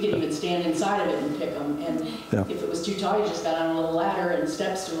 So you could even stand inside of it and pick them. And if it was too tall, you just got on a little ladder and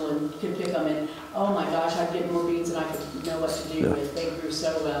step stool and could pick them. And oh my gosh, I'd get more beans than I could know what to do with. They grew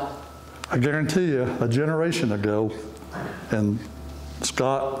so well. I guarantee you, a generation ago in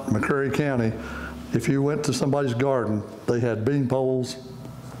Scott, McCreary County, if you went to somebody's garden, they had bean poles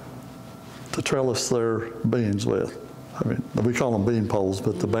to trellis their beans with. I mean, we call them bean poles,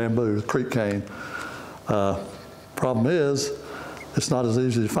 but the bamboo, the creek cane. Problem is, it's not as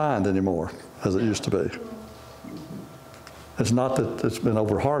easy to find anymore as it used to be. It's not that it's been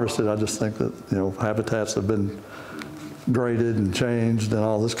over-harvested. I just think that, habitats have been graded and changed and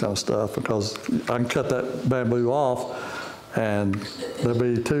all this kind of stuff, because I can cut that bamboo off and there'll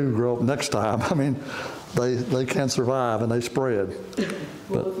be 2 grow up next time. I mean, they can survive and they spread.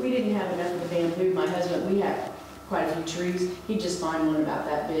 Well, if we didn't have enough of the bamboo, my husband, we had quite a few trees. He'd just find one about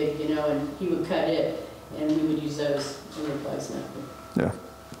that big, and he would cut it, and we would use those in replacement. Yeah.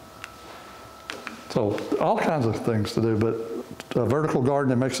 So all kinds of things to do, but vertical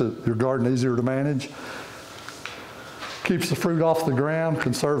gardening makes your garden easier to manage. Keeps the fruit off the ground,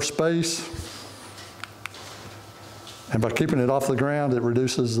 conserves space. And by keeping it off the ground, it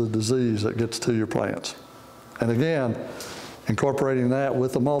reduces the disease that gets to your plants. And again, incorporating that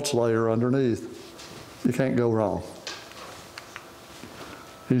with the mulch layer underneath, you can't go wrong.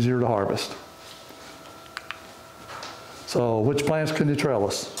 Easier to harvest. So which plants can you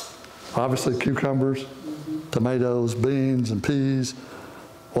trellis? Obviously cucumbers, tomatoes, beans, and peas.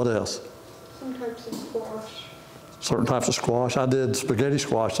 What else? Some types of squash. Certain types of squash. I did spaghetti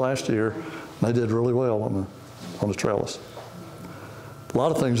squash last year. They did really well on the trellis. A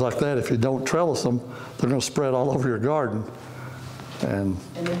lot of things like that, if you don't trellis them, they're going to spread all over your garden. And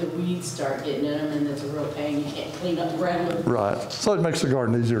then the weeds start getting in them, and it's a real pain. You can't clean up the ground. right. So it makes the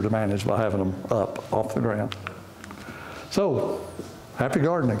garden easier to manage by having them up off the ground. So, happy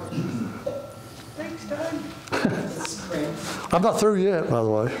gardening. Thanks, Doug. Spring. I'm not through yet, by the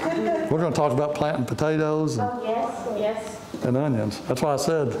way. We're going to talk about planting potatoes and, Oh, yes, yes. and onions. That's why I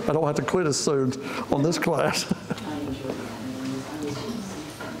said I don't have to quit as soon on this class. I enjoy that.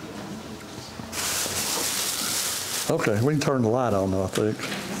 Okay, we can turn the light on though, I think,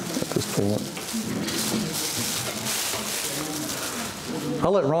 at this point.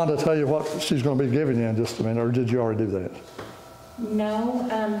 I'll let Rhonda tell you what she's going to be giving you in just a minute, or did you already do that? No,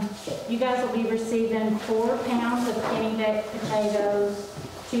 you guys will be receiving 4 pounds of penny baked potatoes,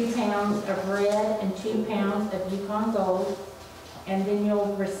 2 pounds of red, and 2 pounds of Yukon Gold. And then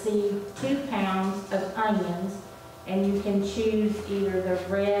you'll receive 2 pounds of onions, and you can choose either the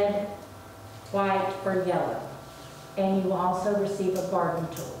red, white, or yellow. And you will also receive a garden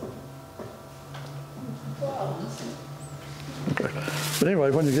tool. Okay. But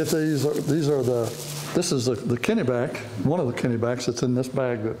anyway, when you get these are this is the Kennebec, one of the Kennebecks that's in this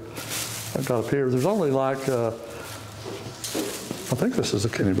bag that I've got up here. There's only like, I think this is the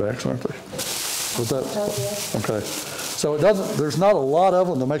Kennebecks, aren't they? Was that? Oh, yes. Okay. So there's not a lot of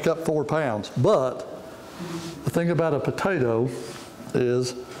them to make up 4 pounds, but the thing about a potato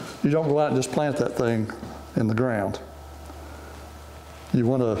is you don't go out and just plant that thing in the ground. You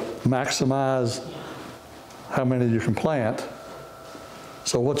want to maximize how many you can plant.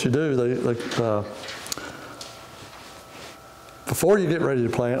 So what you do, before you get ready to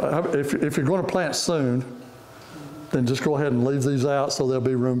plant, if you're going to plant soon, then just go ahead and leave these out so they'll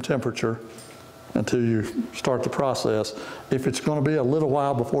be room temperature until you start the process. If it's going to be a little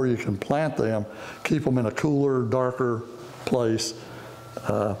while before you can plant them, keep them in a cooler, darker place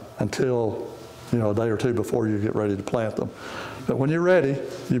until a day or two before you get ready to plant them. But when you're ready,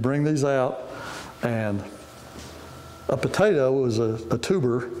 you bring these out, and a potato is a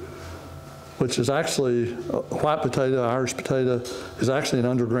tuber, which is actually a white potato, Irish potato, is actually an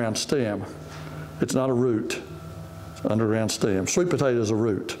underground stem. It's not a root, it's an underground stem. Sweet potato is a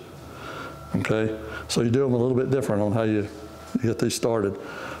root, okay? So you do them a little bit different on how you get these started.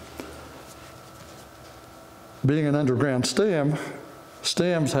 Being an underground stem,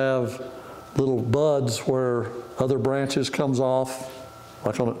 stems have little buds where other branches comes off,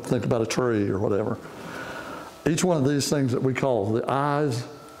 like think about a tree or whatever. Each one of these things that we call the eyes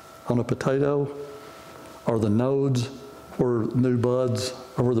on a potato are the nodes where new buds,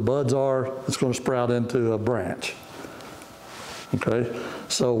 or where the buds are, it's going to sprout into a branch. Okay?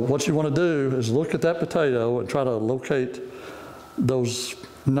 So what you want to do is look at that potato and try to locate those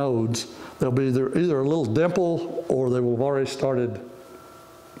nodes. They'll be either a little dimple or they will have already started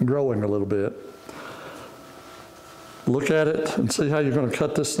growing a little bit. Look at it and see how you're going to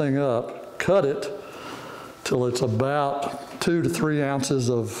cut this thing up. Cut it till it's about 2 to 3 ounces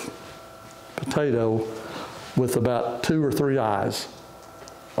of potato with about 2 or 3 eyes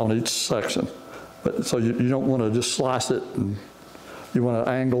on each section. So you don't want to just slice it, and you want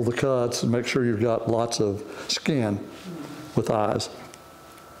to angle the cuts and make sure you've got lots of skin with eyes.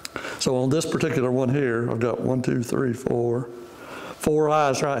 So on this particular one here, I've got 1, 2, 3, 4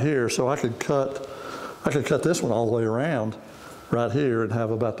 eyes right here. So I could cut this one all the way around right here and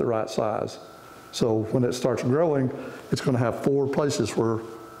have about the right size. So when it starts growing, it's going to have 4 places where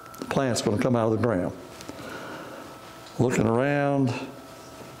the plant's going to come out of the ground. Looking around,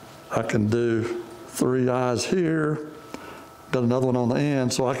 I can do 3 eyes here. Got another one on the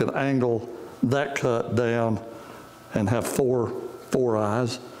end, so I can angle that cut down and have four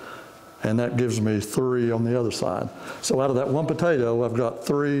eyes, and that gives me 3 on the other side. So out of that one potato, I've got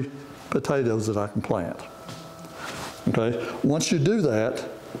 3 potatoes that I can plant. Okay, once you do that,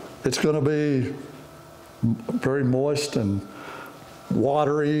 it's going to be very moist and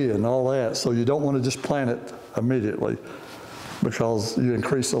watery and all that, so you don't want to just plant it immediately because you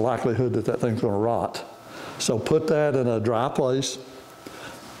increase the likelihood that that thing's going to rot. So put that in a dry place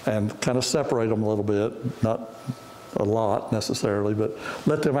and kind of separate them a little bit, not a lot necessarily, but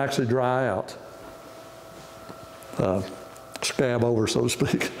let them actually dry out, scab over, so to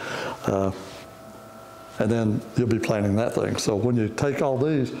speak. And then you'll be planting that thing. So when you take all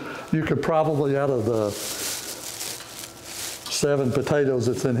these, you could probably, out of the 7 potatoes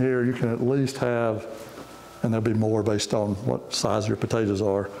that's in here, you can at least have, and there'll be more based on what size your potatoes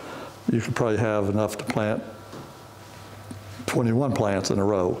are, you could probably have enough to plant 21 plants in a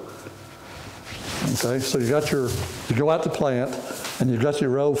row. Okay, so you go out to plant, and you've got your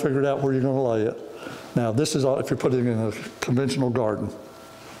row figured out where you're going to lay it. Now, this is all if you're putting it in a conventional garden,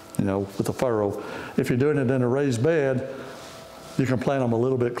 you know, with a furrow. If you're doing it in a raised bed, you can plant them a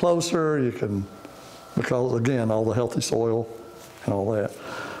little bit closer. You can, because again, all the healthy soil and all that.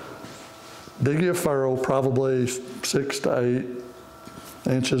 Dig you a furrow, probably 6 to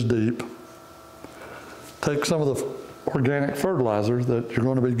 8 inches deep. Take some of the organic fertilizer that you're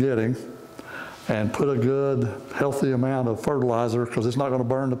going to be getting and put a good, healthy amount of fertilizer, because it's not going to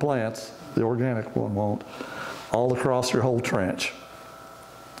burn the plants, the organic one won't, all across your whole trench.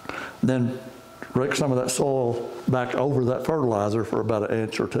 Then rake some of that soil back over that fertilizer for about 1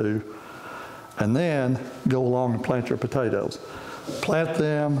 inch or 2, and then go along and plant your potatoes. Plant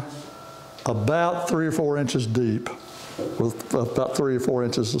them about 3 or 4 inches deep with about 3 or 4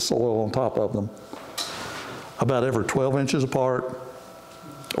 inches of soil on top of them, about every 12 inches apart.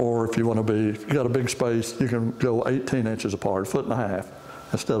 Or if you want to be, if you got a big space, you can go 18 inches apart, 1.5 feet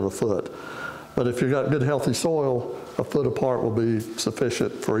instead of 1 foot. But if you've got good healthy soil, 1 foot apart will be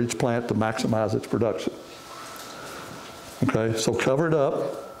sufficient for each plant to maximize its production. Okay, so cover it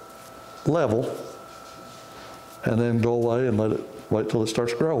up, level, and then go away and wait till it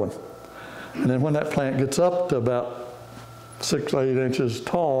starts growing. And then when that plant gets up to about 6 to 8 inches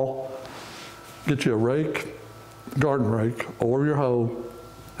tall, get you a rake, garden rake, or your hoe,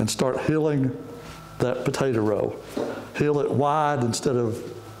 and start hilling that potato row. Hill it wide instead of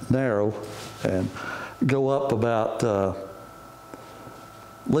narrow, and go up about,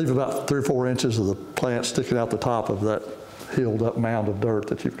 leave about 3 or 4 inches of the plant sticking out the top of that healed up mound of dirt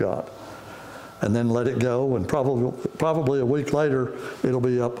that you've got. And then let it go, and probably a week later, it'll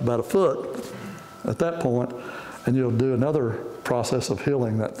be up about 1 foot at that point, and you'll do another process of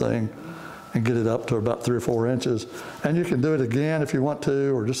hilling that thing and get it up to about 3 or 4 inches. And you can do it again if you want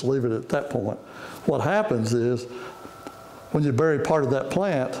to, or just leave it at that point. What happens is, when you bury part of that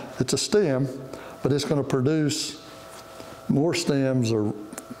plant, it's a stem, but it's going to produce more stems, or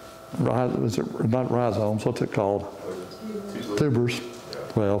is it not rhizomes, what's it called? Tubers.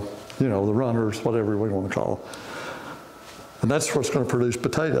 Well, you know, the runners, whatever we want to call them. And that's what's going to produce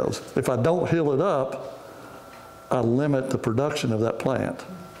potatoes. If I don't hill it up, I limit the production of that plant.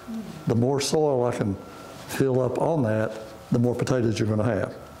 The more soil I can hill up on that, the more potatoes you're going to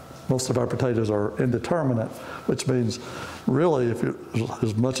have. Most of our potatoes are indeterminate, which means really if you,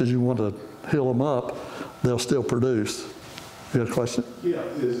 as much as you want to hill them up, they'll still produce. You got a question? Yeah,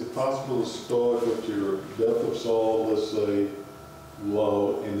 is it possible to start with your depth of soil, let's say,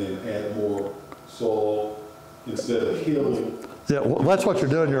 low, and then add more soil instead of hilling? Yeah, well, that's what you're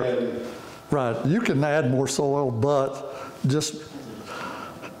doing. Right. You can add more soil, but just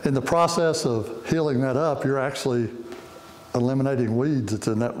in the process of hilling that up, you're actually eliminating weeds that's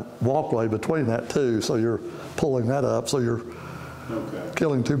in that walkway between that too. So you're pulling that up. So you're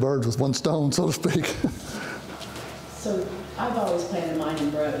killing 2 birds with 1 stone, so to speak. So I've always planted mine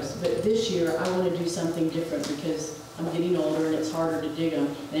in rows, but this year I want to do something different because I'm getting older and it's harder to dig them,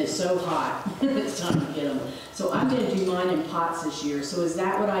 and it's so hot. It's time to get them. So I'm going to do mine in pots this year. So is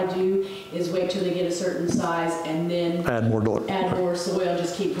that what I do, is wait till they get a certain size and then add more soil,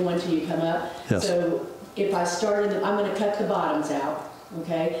 just keep going till you come up? Yes. So if I start I'm going to cut the bottoms out,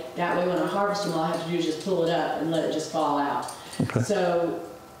 okay? That way when I harvest them, all I have to do is just pull it up and let it just fall out. Okay. So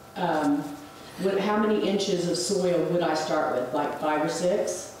how many inches of soil would I start with, like 5 or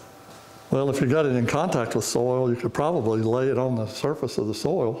 6? Well, if you got it in contact with soil, you could probably lay it on the surface of the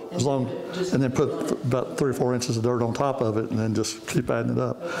soil, and then put about 3 or 4 inches of dirt on top of it, and then just keep adding it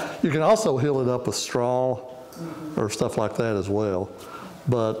up. Okay. You can also hill it up with straw or stuff like that as well,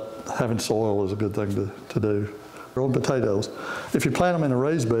 but having soil is a good thing to do. Growing potatoes, if you plant them in a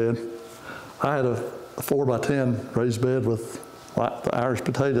raised bed, I had a 4 by 10 raised bed with the Irish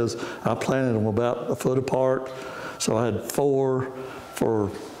potatoes. I planted them about 1 foot apart, so I had 4 for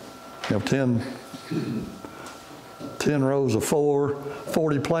 10 rows of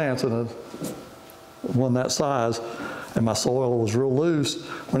 40 plants in one that size, and my soil was real loose.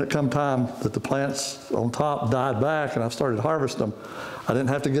 When it come time that the plants on top died back and I started harvesting them, I didn't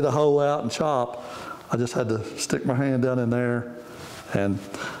have to get a hoe out and chop. I just had to stick my hand down in there, and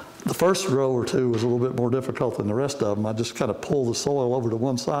the first row or 2 was a little bit more difficult than the rest of them. I just kind of pulled the soil over to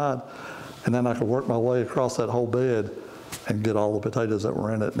one side, and then I could work my way across that whole bed and get all the potatoes that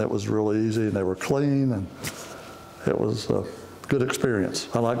were in it, and it was really easy, and they were clean, and it was a good experience.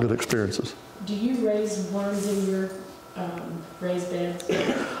 I like good experiences. Do you raise worms in your raised beds?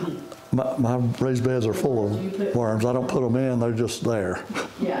 My raised beds are full Do you put- of worms. I don't put them in, they're just there.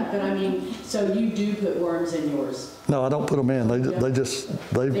 Yeah, but I mean, so you do put worms in yours? No, I don't put them in, they Just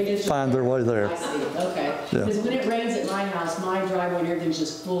find their way there. I see, okay. Yeah. Because when it rains at my house, my driveway and everything's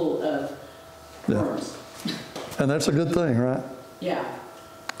just full of Yeah. worms. And that's a good thing, right? Yeah,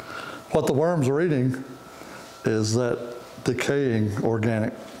 What the worms are eating is that decaying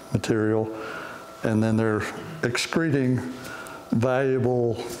organic material, and then they're excreting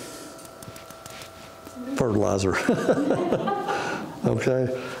valuable fertilizer. Okay?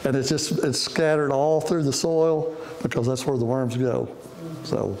 And it's scattered all through the soil because that's where the worms go.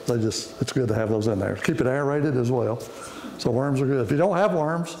 So it's good to have those in there. Keep it aerated as well. So worms are good. If you don't have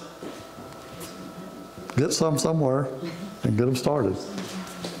worms, get some somewhere and get them started.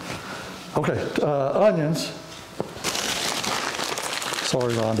 Okay, onions.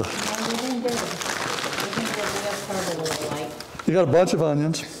 Sorry, Rhonda. No, you didn't do it. You didn't do it. We got started a little late. You got a bunch of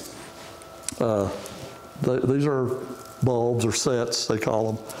onions. These are bulbs or sets, they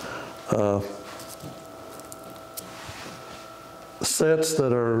call them. Sets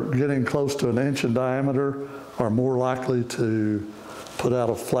that are getting close to an inch in diameter are more likely to put out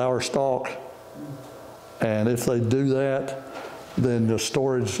a flower stalk. And if they do that, then the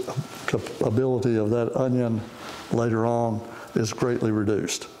storage ability of that onion later on is greatly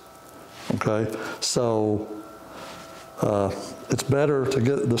reduced. Okay, so it's better to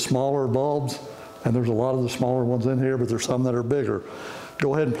get the smaller bulbs, and there's a lot of the smaller ones in here, but there's some that are bigger.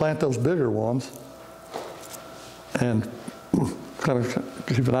 Go ahead and plant those bigger ones and kind of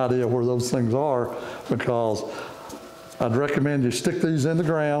keep an idea where those things are, because I'd recommend you stick these in the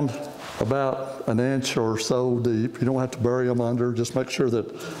ground about an inch or so deep. You don't have to bury them under. Just make sure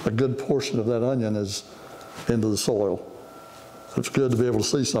that a good portion of that onion is into the soil. It's good to be able to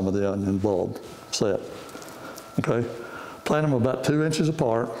see some of the onion bulb set. Okay? Plant them about 2 inches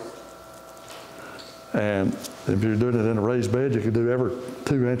apart. And if you're doing it in a raised bed, you could do every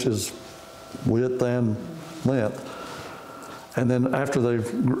 2 inches width and length. And then after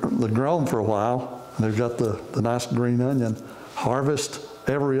they've grown for a while, and they've got the nice green onion, harvest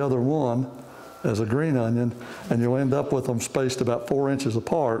every other one as a green onion, and you'll end up with them spaced about 4 inches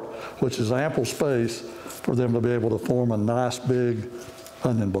apart, which is ample space for them to be able to form a nice big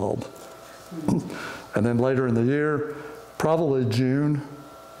onion bulb. And then later in the year, probably June,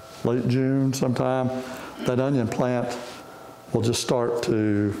 late June sometime, that onion plant will just start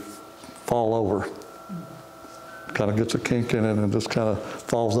to fall over. Kind of gets a kink in it and just kind of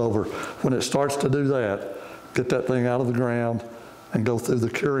falls over. When it starts to do that, get that thing out of the ground and go through the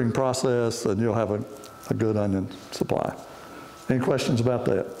curing process, and you'll have a good onion supply. Any questions about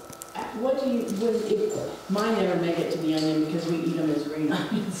that? what do you, mine never make it to the onion because we eat them as green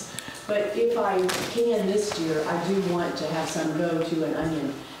onions. But if I can this year, I do want to have some go to an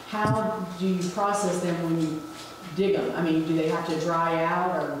onion. How do you process them when you dig them? I mean, do they have to dry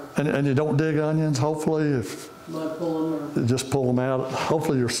out or? And you don't dig onions, hopefully, if Pull them or? just pull them out.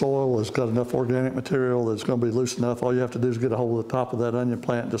 Hopefully your soil has got enough organic material that's going to be loose enough. All you have to do is get a hold of the top of that onion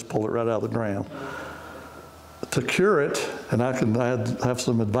plant and just pull it right out of the ground. To cure it, and I can have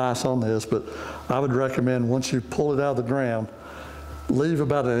some advice on this, but I would recommend once you pull it out of the ground, leave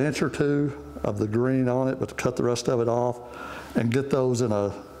about an inch or two of the green on it, but cut the rest of it off, and get those in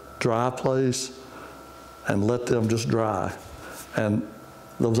a dry place and let them just dry. And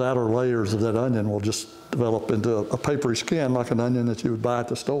those outer layers of that onion will just develop into a papery skin like an onion that you would buy at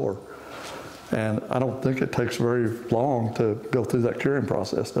the store. And I don't think it takes very long to go through that curing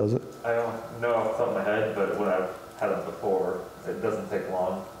process, does it? I don't know off the top of my head, but when I've had it before, it doesn't take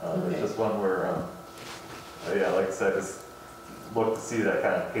long. There's just one where, yeah, like I said, just look to see that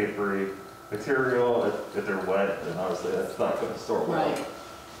kind of papery material. If they're wet, then obviously that's not going to store well. Right.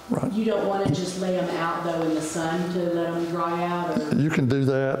 Right. You don't want to just lay them out though in the sun to let them dry out, or? You can do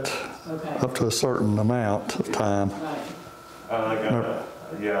that Okay. up to a certain amount of time. Right.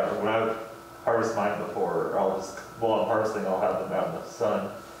 Yeah, when I harvest mine before, while I'm harvesting, I'll have them out in the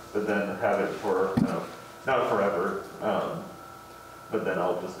sun, but then have it for, not forever, but then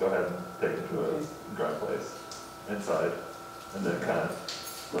I'll just go ahead and take it to a dry place inside, and then kind of.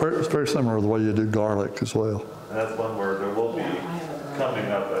 It's very similar to the way you do garlic as well. And that's one where there will be, Yeah, I have a garlic.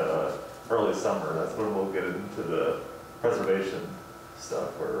 coming up early summer, that's when we'll get into the preservation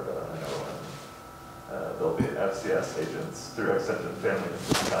stuff, where I know there'll be FCS agents through extended family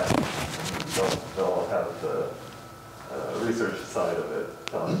and time. They'll have the research side of it,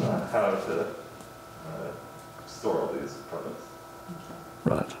 telling them how to store all these products.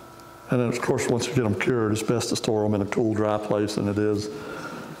 Right. And then, of course, once you get them cured, it's best to store them in a cool, dry place than it is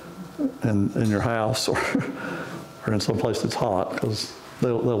in your house or or in some place that's hot, because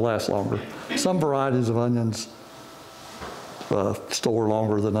they'll last longer. Some varieties of onions store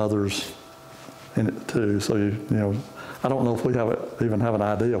longer than others in it too. So you know, I don't know if we even have an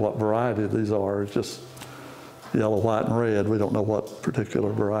idea what variety these are. It's just yellow, white, and red. We don't know what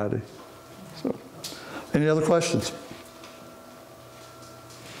particular variety. So, any other questions?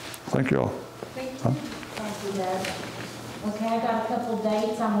 Thank you all. Thank you, Doug. Okay, I got a couple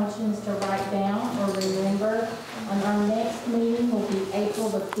dates I want you to write down or remember. Our next meeting will be April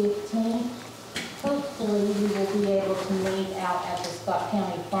the 15th. Hopefully, we will be able to meet out at the Scott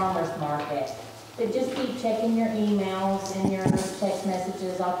County Farmers Market. But just keep checking your emails and your text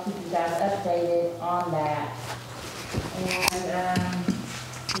messages. I'll keep you guys updated on that. And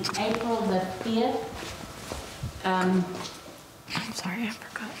April the 5th, I'm sorry, I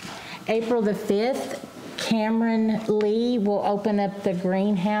forgot. April the 5th, Cameron Lee will open up the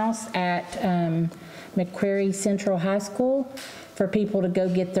greenhouse at McCreary Central High School for people to go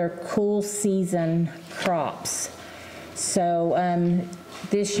get their cool season crops. So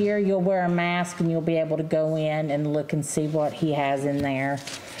this year you'll wear a mask and you'll be able to go in and look and see what he has in there.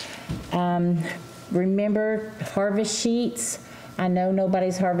 Remember harvest sheets. I know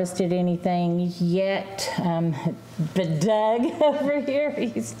nobody's harvested anything yet, but Doug over here,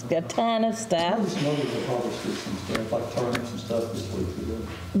 he's got a ton of stuff. Like turnips and stuff this week.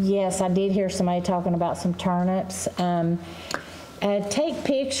 Yes, I did hear somebody talking about some turnips. Take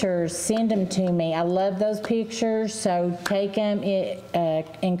pictures, send them to me. I love those pictures, so take them. It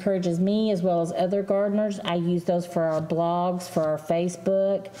encourages me as well as other gardeners. I use those for our blogs, for our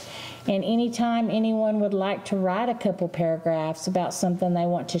Facebook. And anytime anyone would like to write a couple paragraphs about something they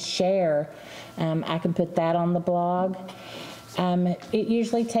want to share, I can put that on the blog. It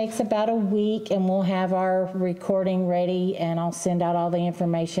usually takes about a week, and we'll have our recording ready, and I'll send out all the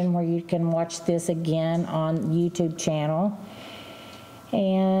information where you can watch this again on YouTube channel.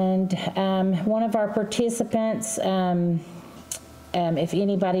 And one of our participants, if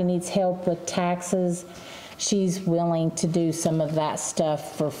anybody needs help with taxes, she's willing to do some of that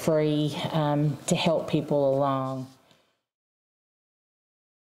stuff for free to help people along.